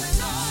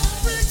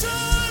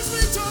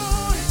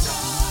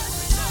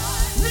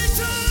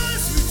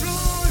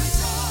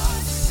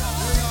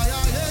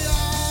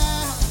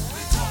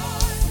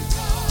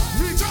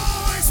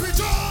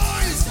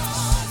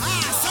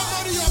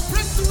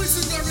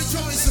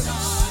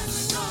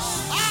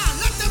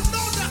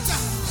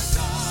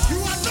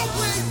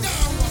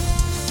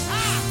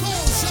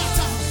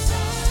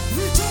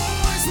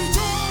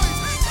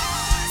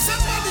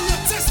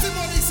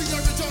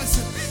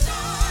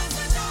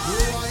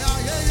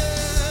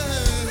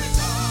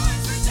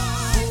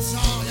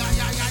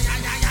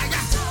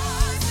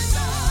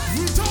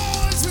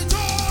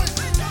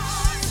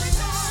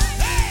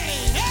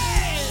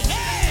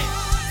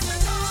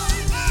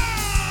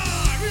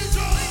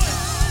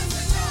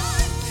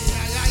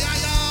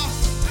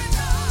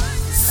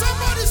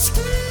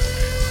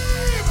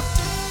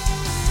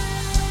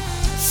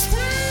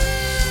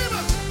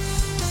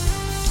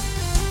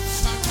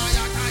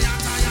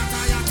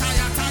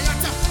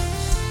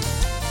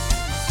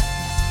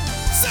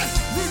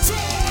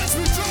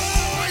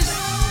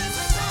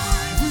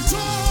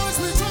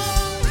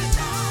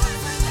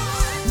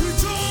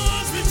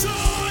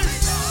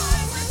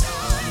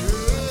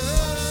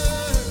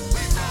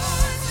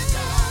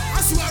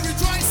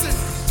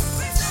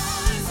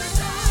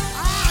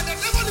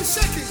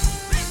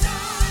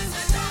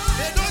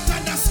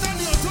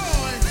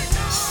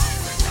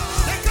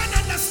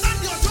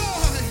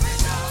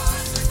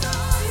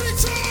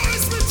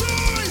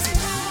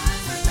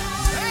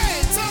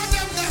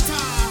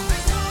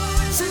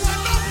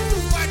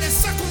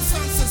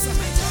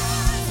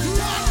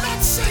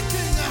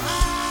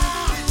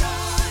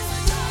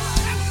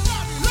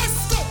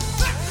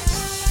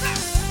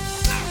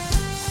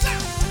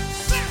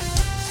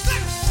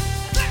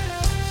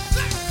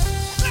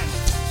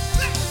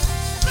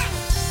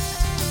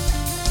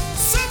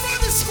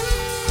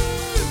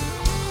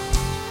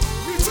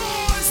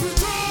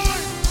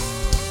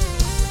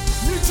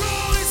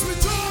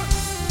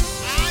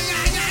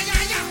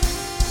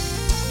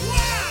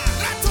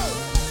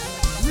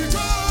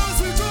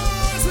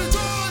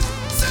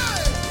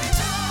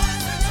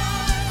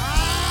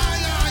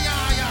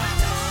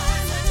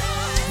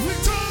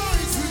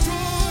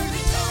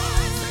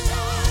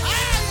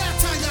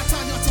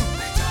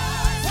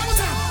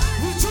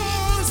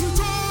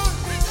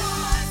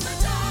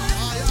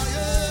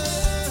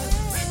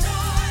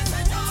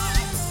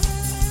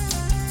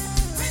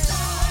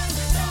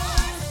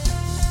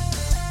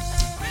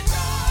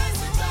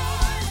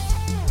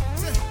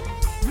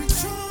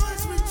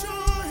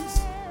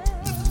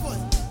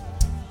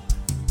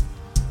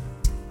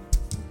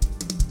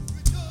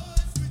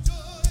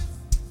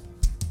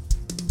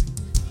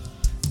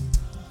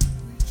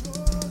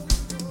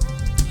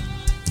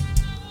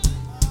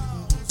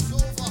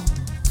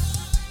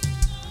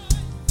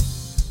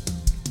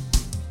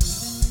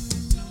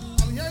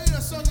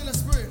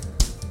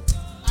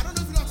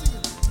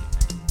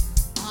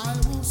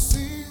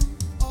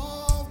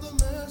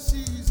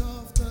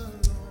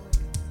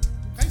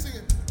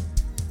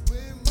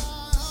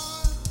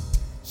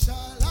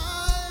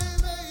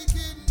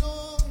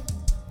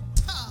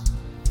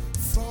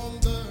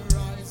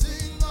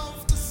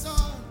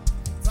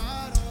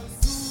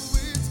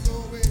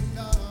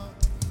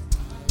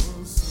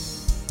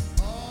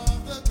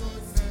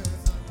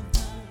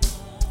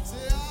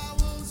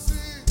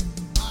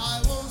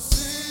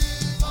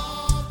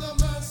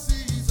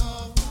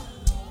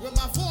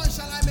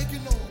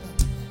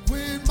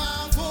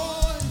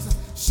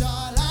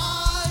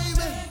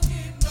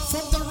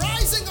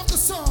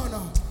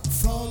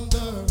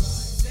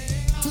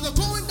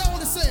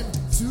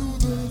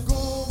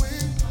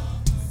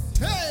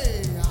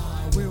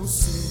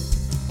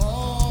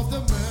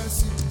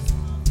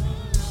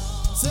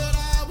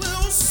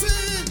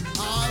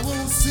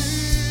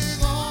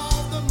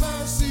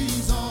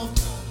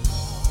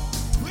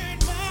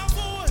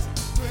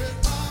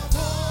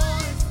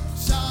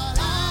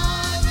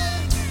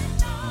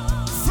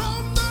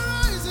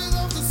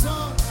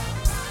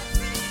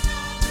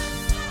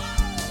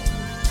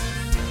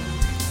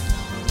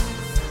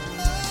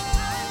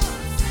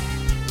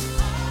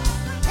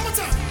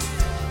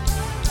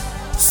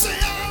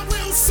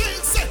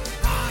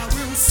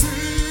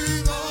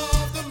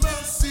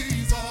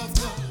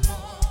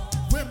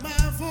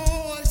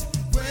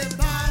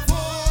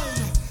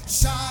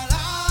 shall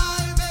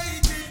I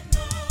make it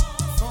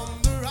from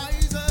the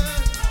rising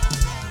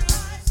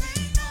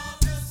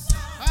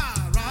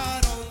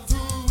right on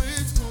to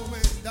its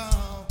going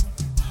down.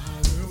 I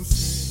will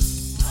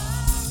sing.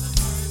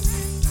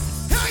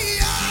 Hey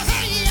yeah,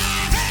 hey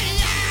yeah, hey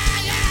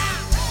yeah,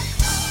 yeah.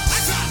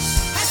 What's up?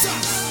 What's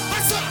up?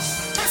 What's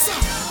up? What's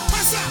up?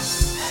 What's up?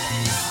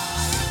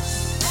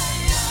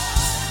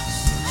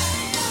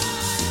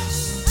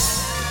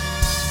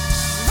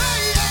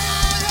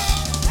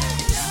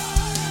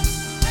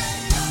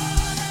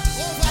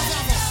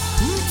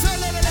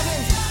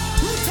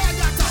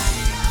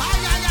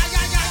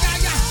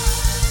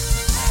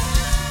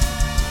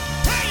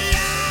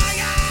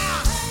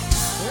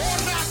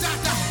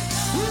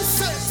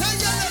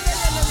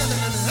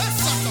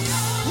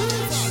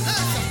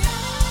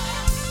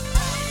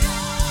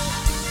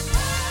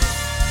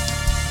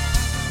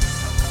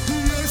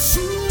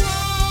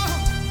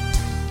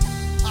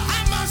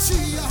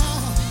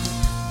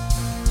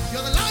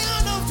 You're the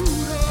Lion of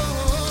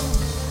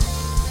Judah.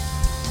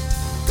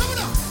 Come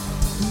on,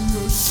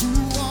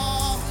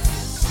 Yeshua.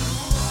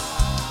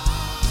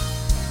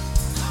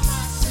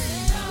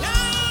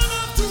 Lion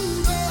of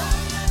Judah.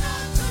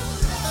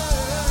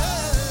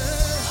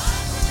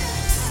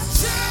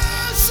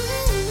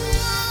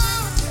 Yeshua.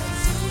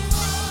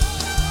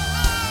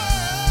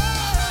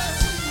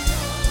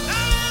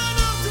 Lion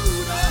of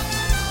Judah.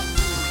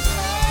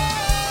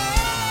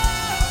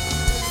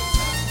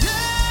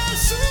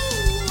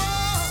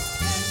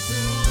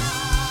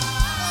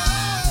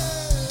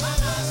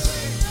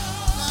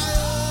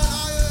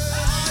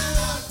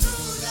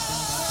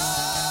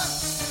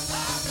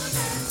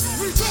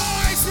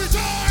 Rejoice,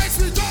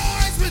 rejoice,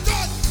 rejoice,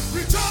 rejoice,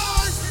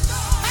 rejoice.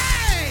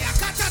 Hey,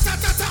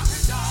 akata-ta-ta-ta.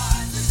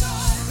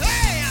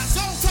 Hey,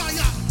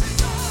 azotaya.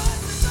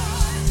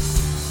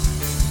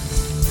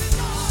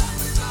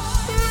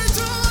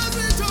 Rejoice,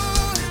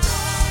 rejoice.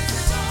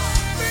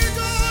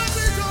 Rejoice,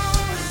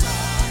 rejoice.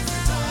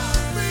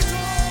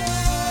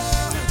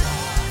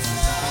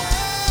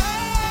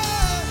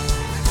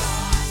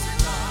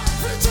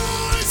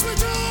 Rejoice,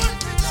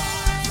 rejoice.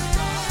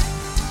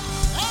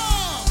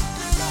 Oh.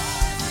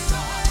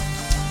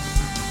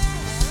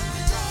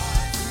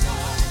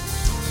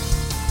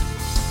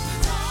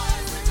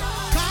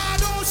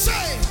 Kadosh,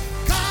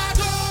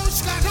 Kadosh,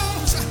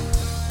 Kadosh,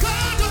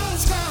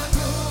 Kadosh,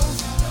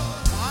 Kadosh.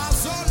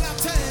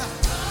 Azolatea.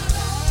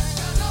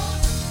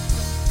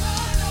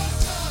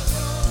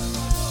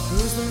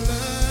 Who's the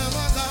Lamb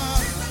of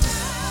God?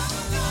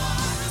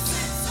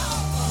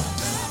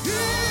 He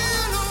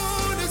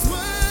alone is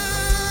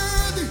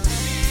worthy.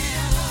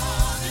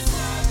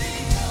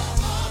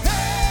 Hey,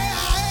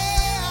 hey,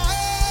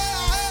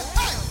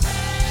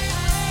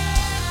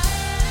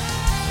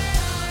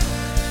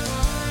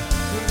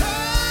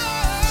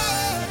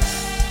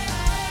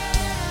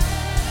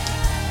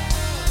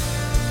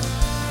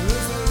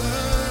 Who's the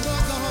Lamb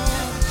of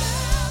God?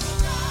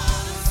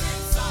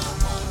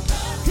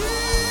 He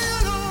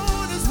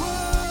alone is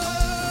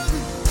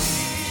worthy.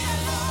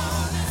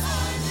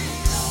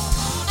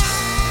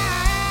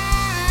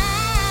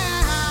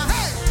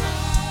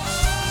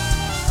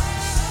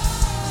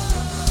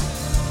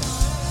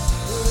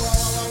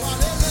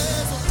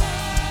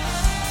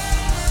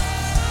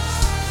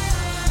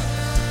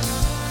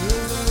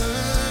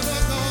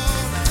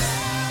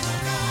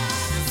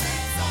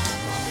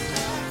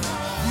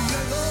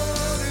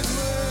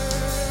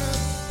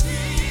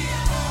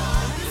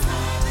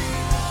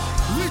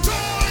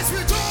 Rejoice,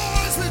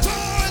 rejoice,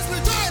 rejoice,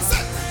 rejoice.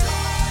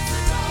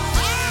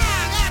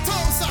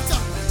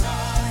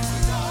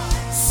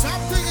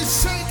 Something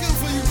is shaking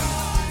for you.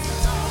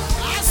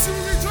 As you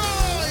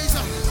rejoice,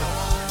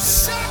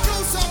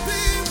 shackles are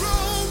being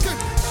broken.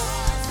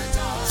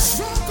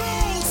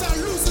 Strongholds are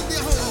losing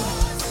their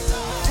hold.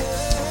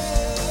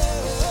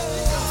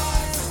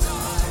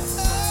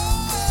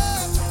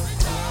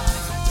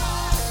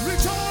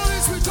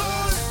 Rejoice,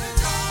 rejoice.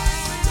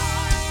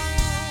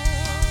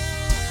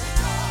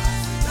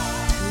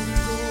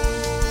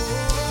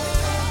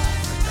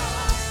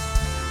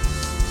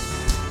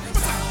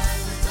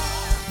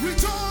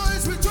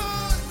 Rejoice,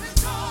 rejoice.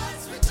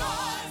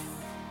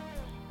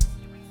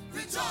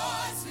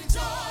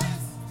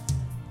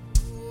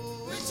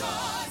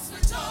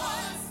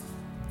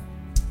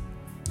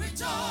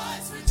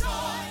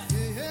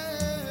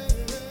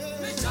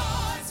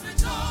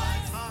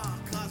 Ah,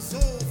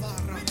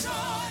 Kazovara.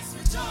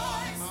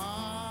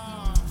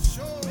 Ah,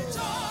 sure.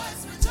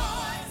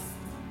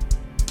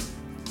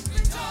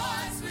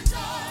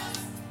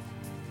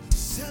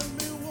 Send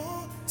me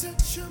one,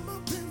 touch my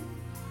pin.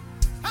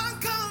 I'm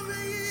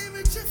coming,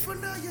 me for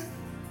now.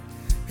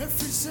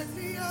 If you send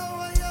me out,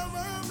 I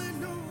am a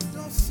no,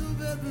 don't so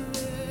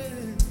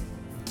baby.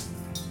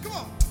 Come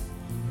on.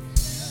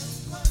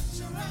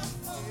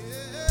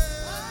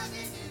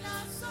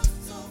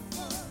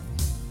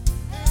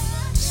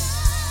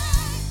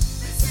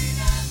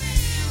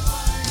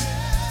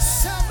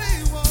 Send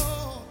me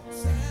one.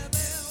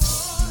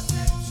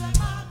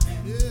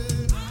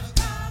 Yeah.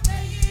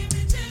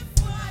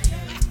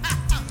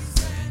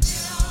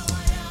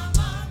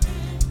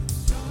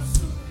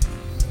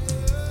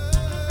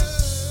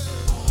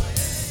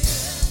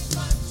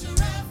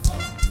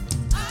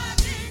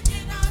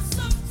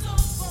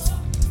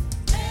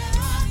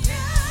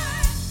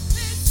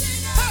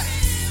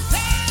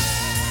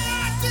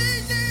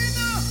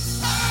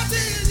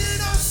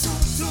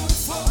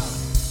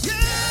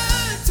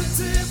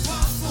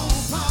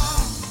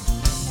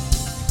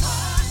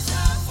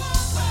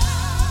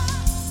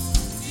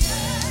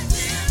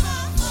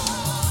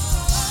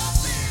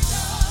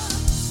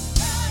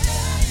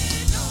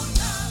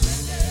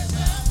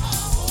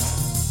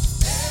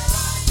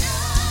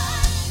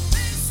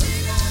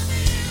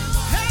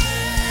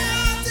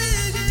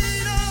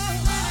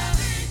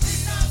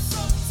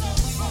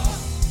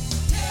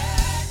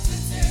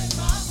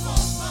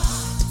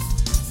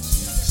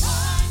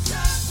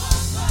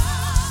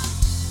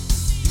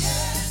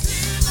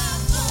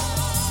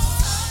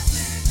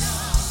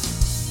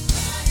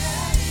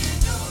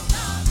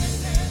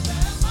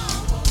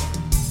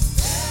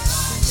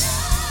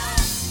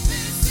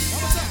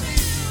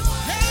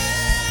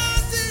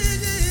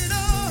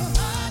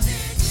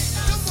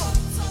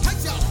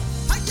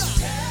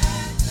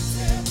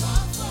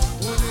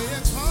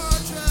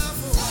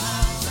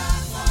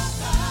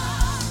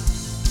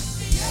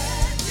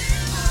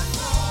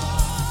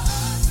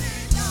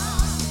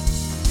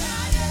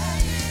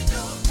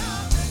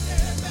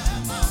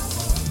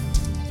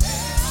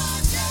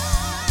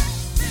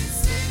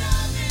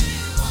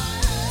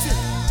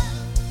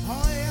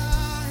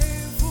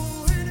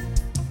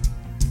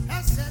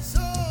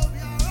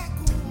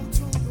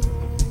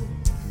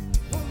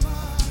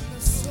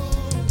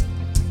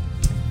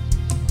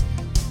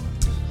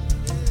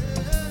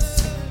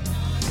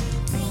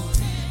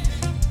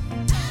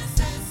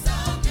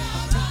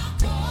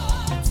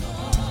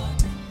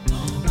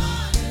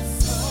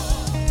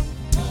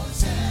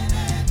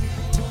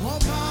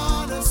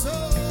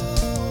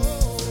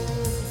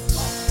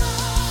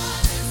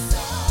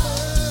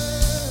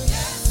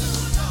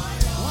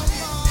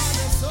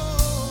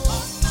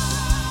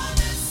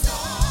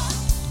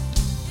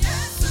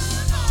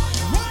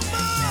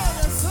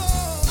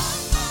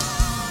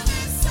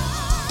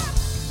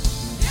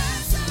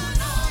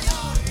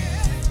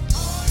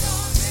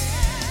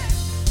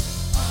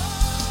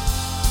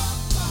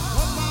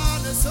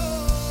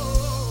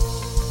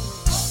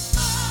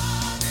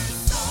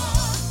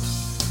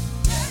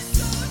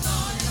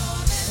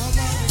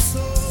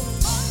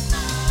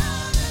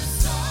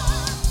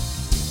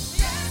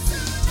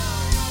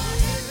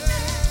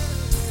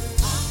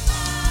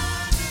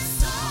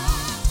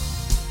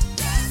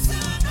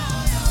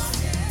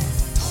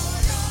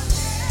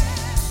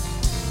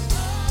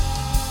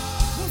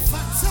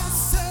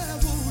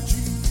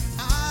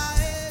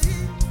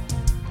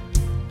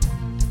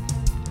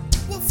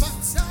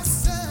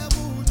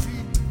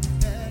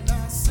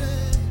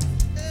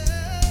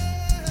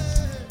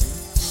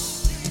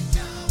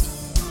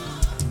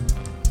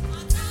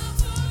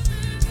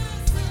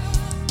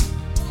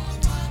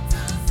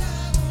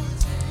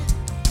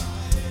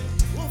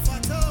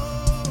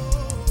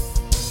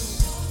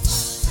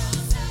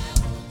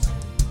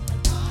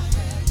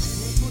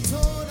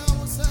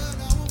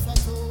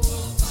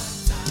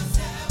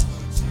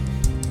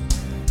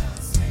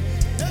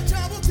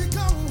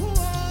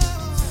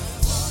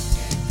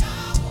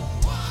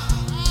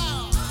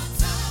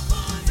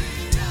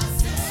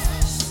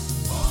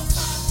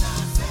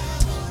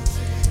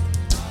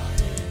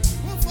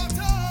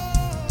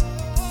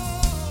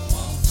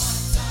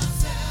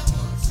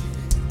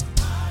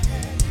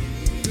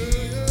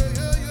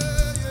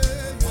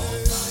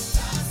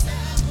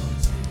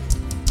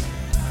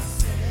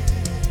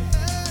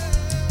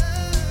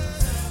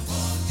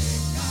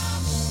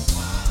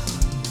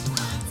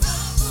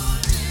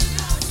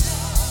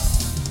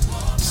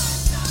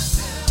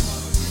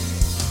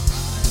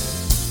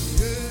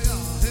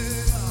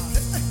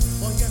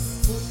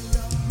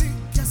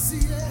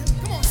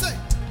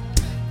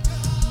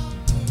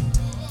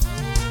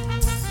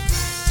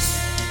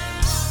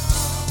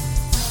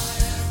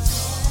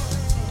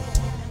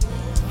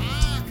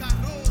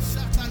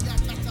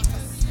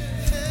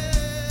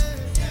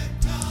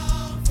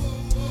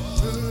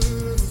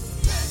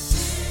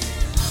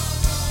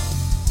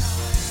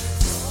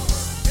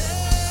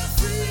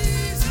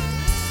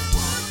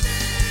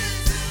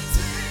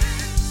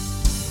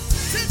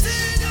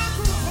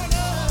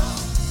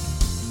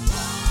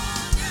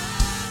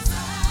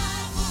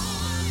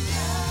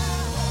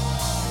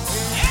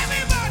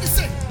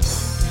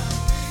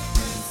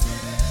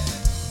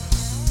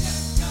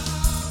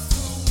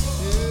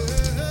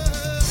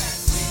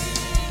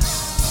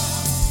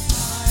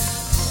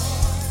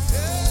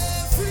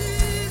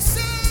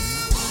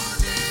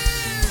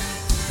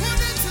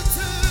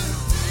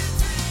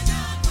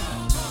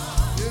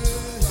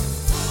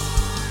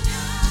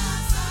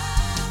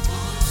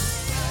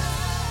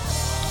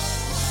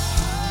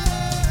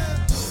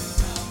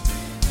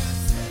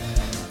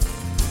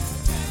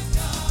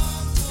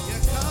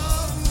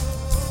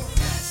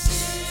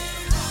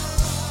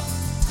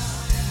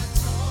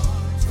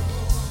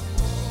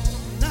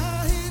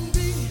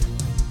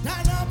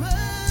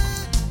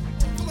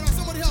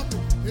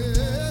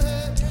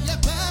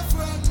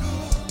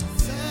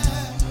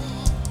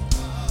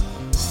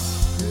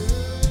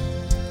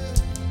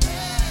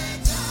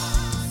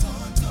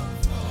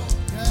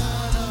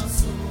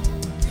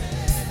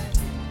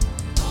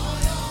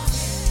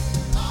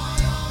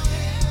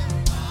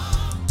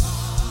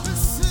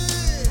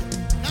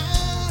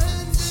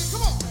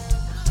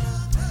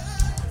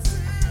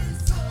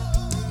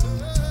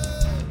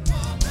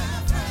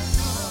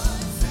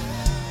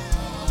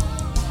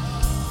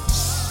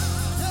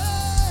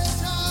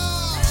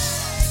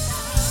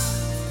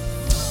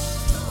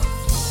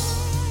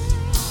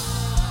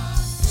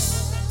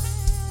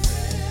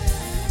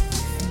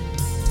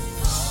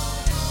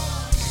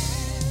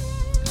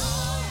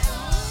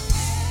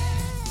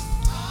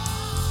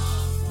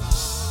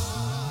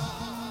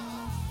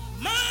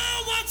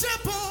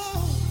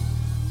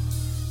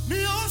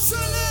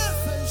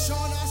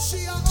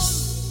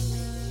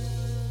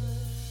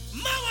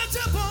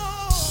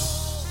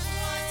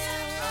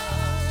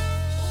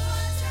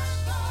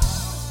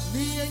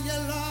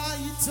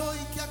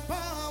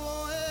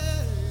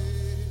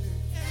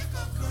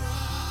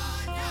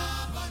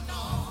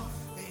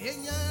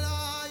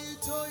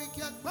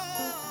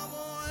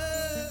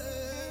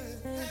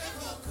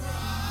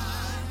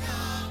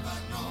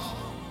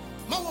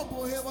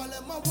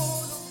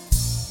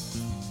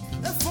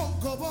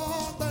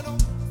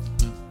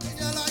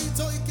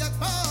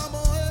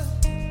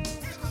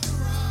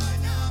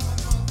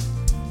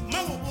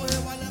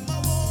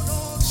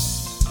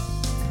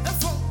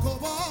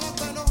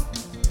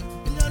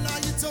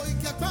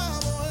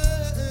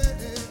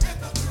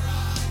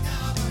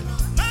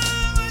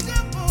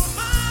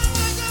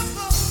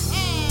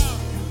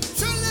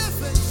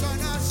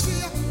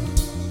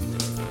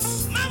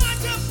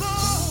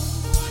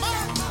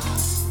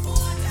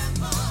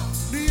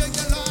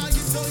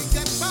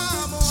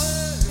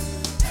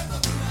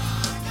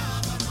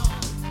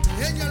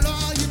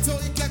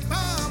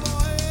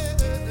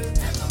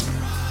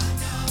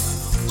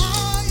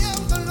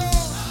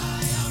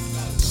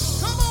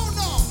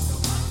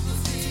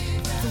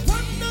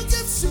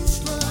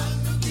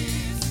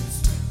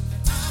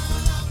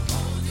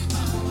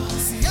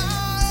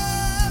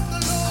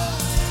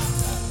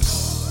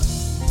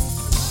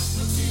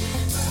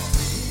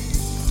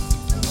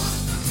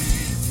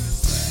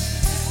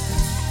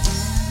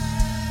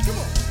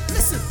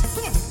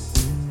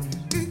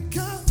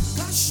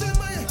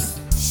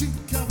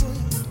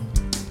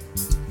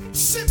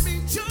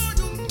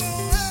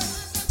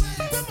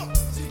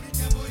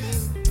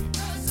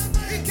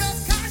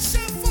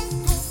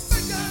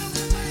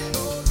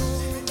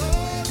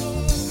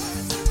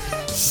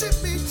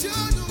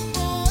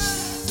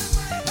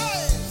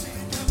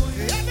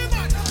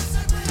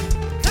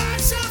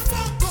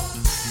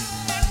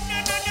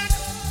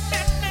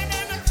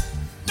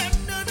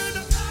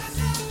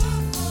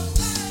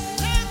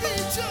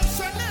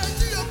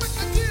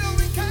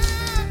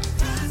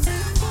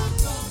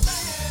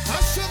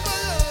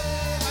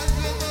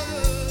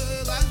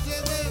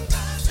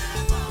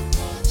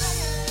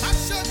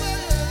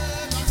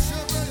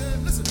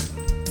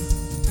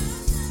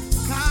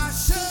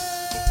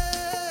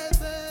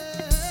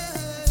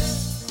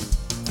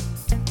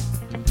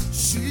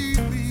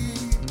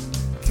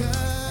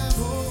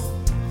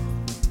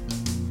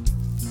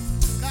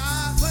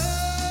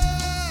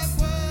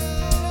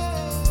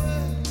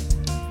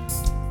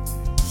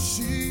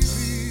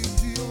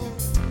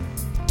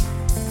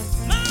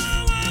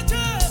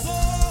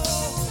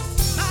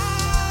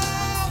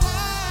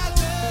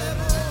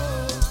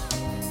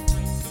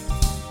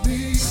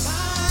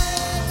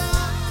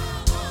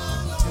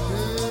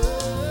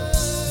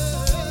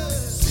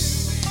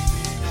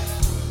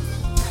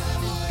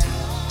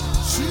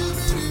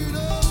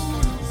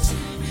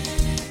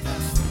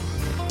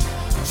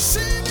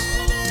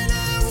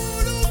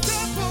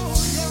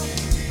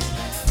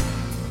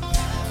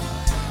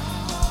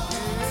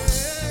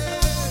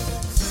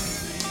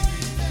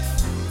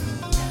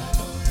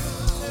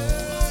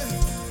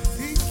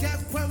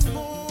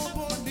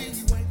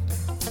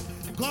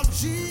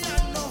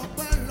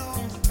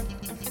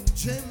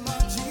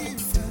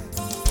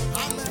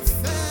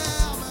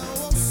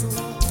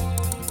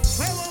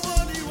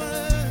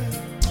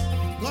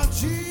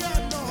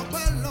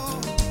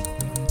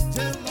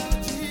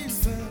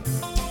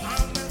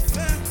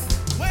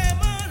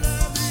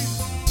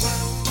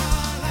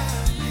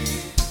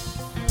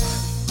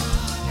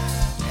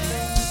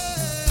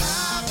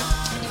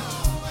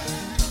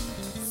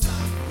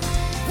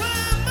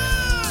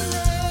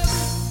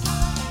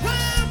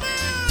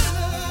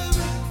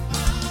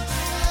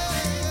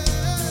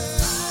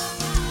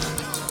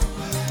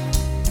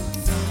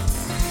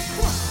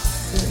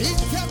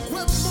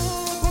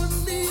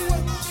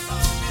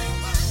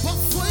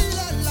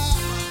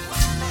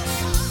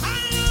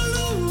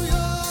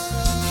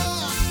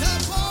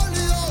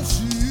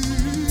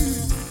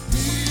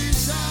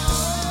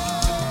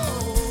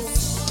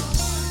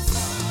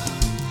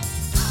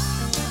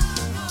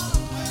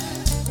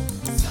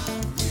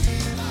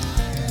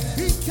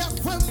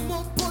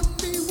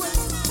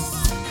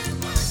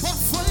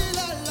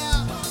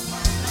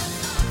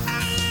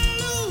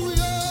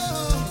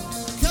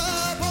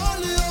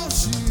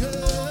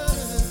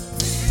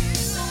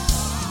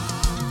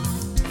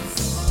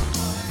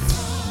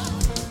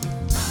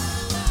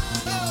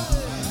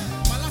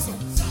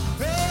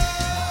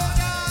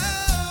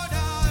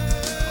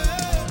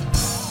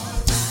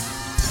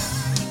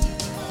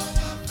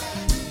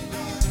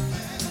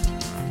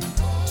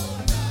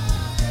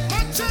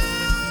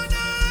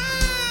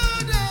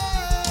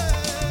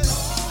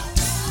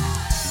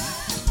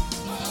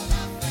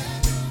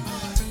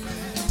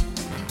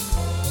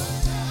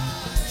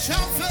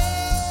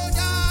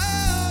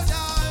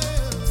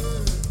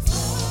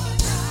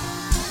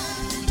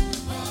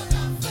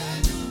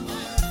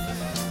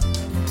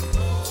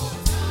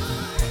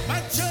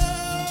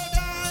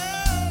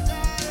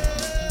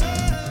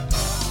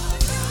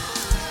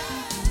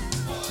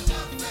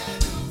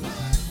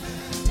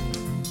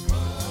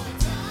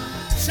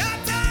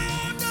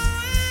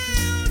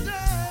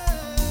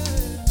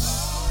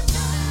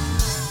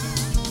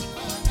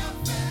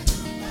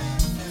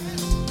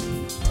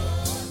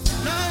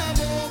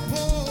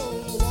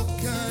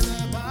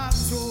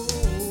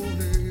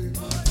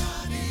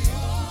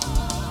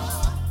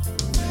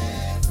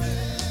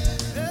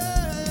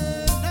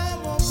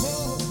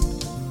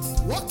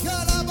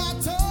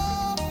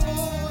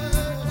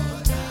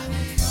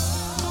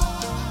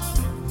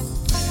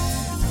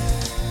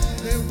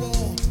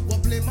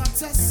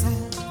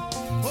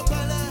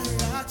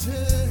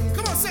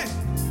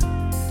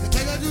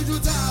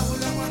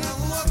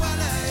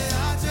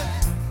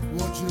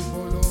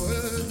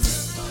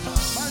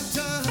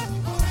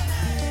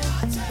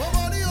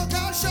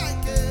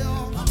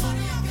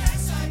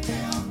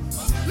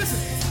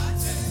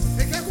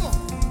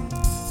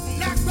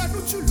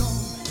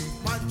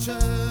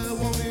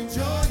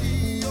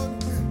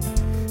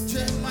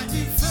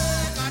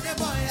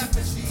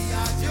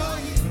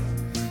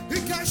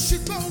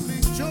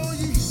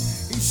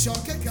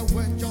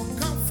 When you're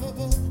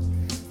comfortable,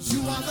 you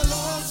are the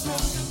Lord's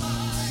strong.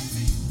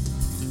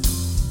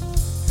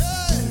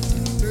 Hey,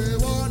 they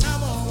want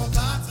more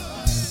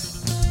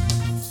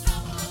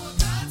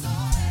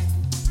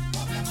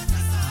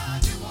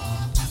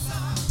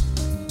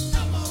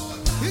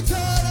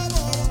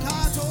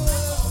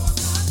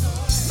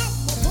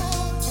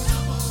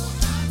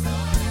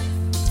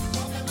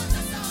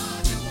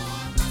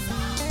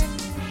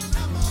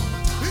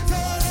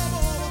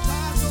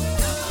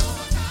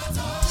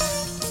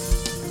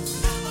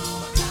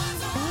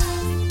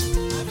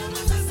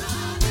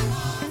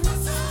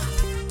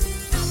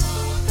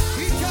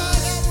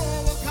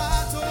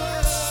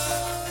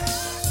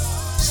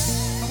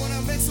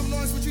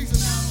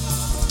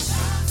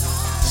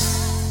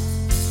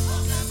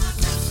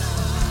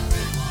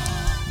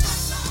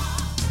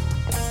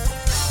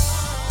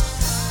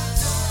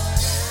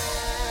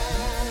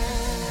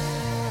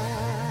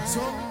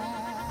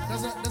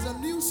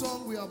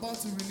about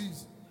to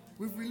release.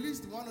 We've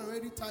released one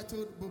already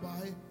titled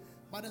Bobahe,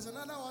 but there's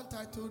another one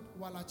titled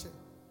Walache.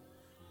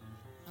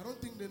 I don't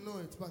think they know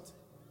it, but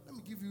let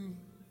me give you.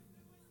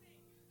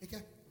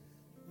 Okay.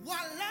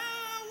 Wala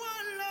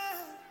wala,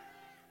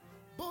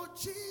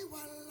 boji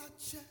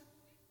walache.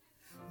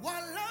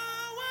 Wala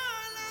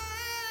wala,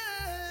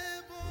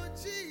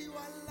 boji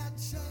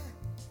walache.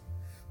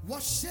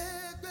 Washe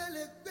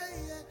bele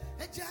beye,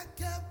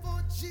 ejake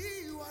boji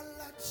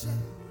walache.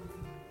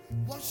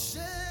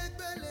 Washe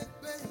bele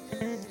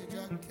beye,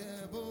 ejake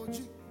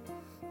boji.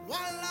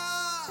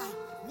 Wala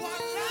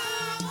wala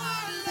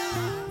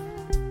wala.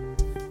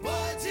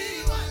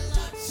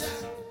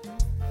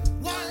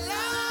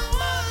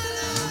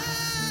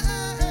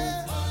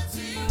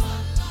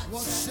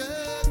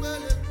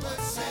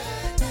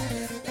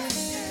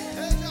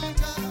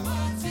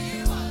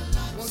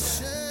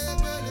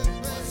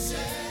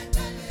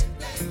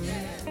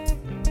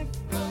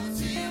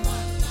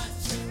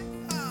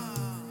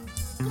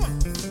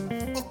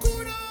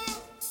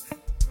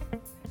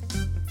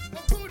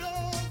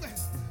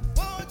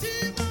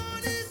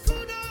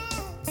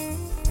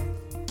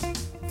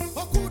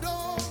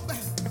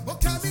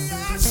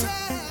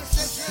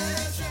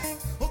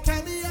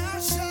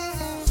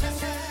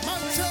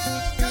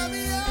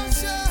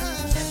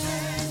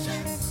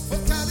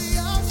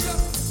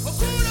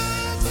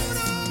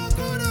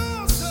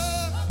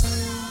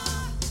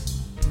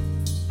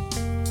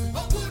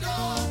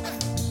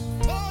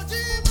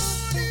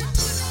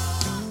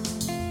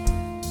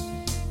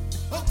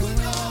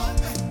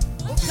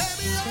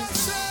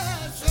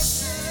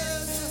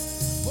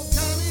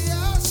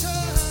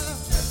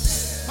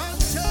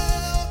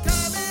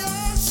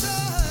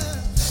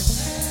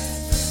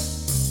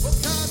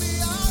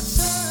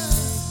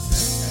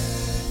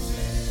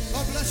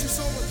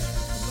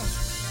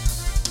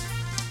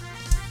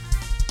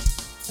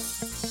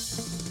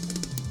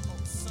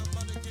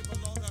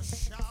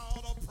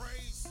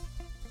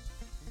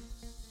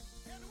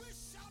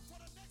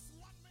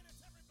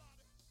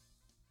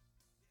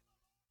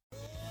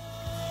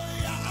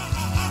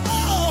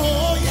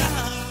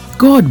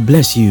 God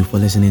bless you for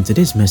listening to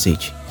this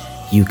message.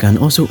 You can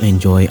also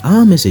enjoy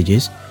our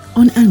messages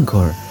on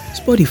Anchor,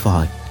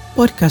 Spotify,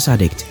 Podcast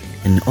Addict,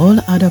 and all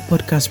other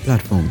podcast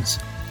platforms.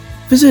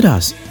 Visit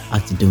us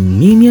at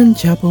Dominion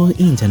Chapel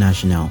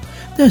International,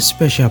 the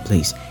special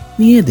place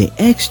near the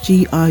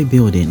XGI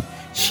building,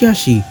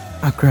 Shashi,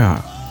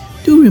 Accra.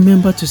 Do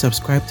remember to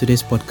subscribe to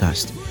this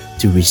podcast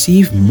to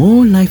receive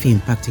more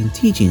life-impacting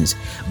teachings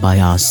by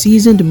our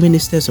seasoned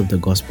ministers of the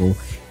gospel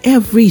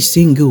every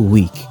single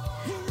week.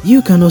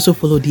 You can also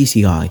follow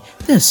DCI,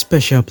 the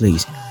special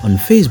place, on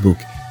Facebook,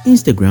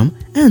 Instagram,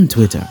 and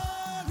Twitter.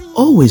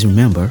 Always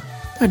remember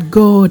that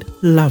God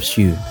loves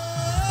you.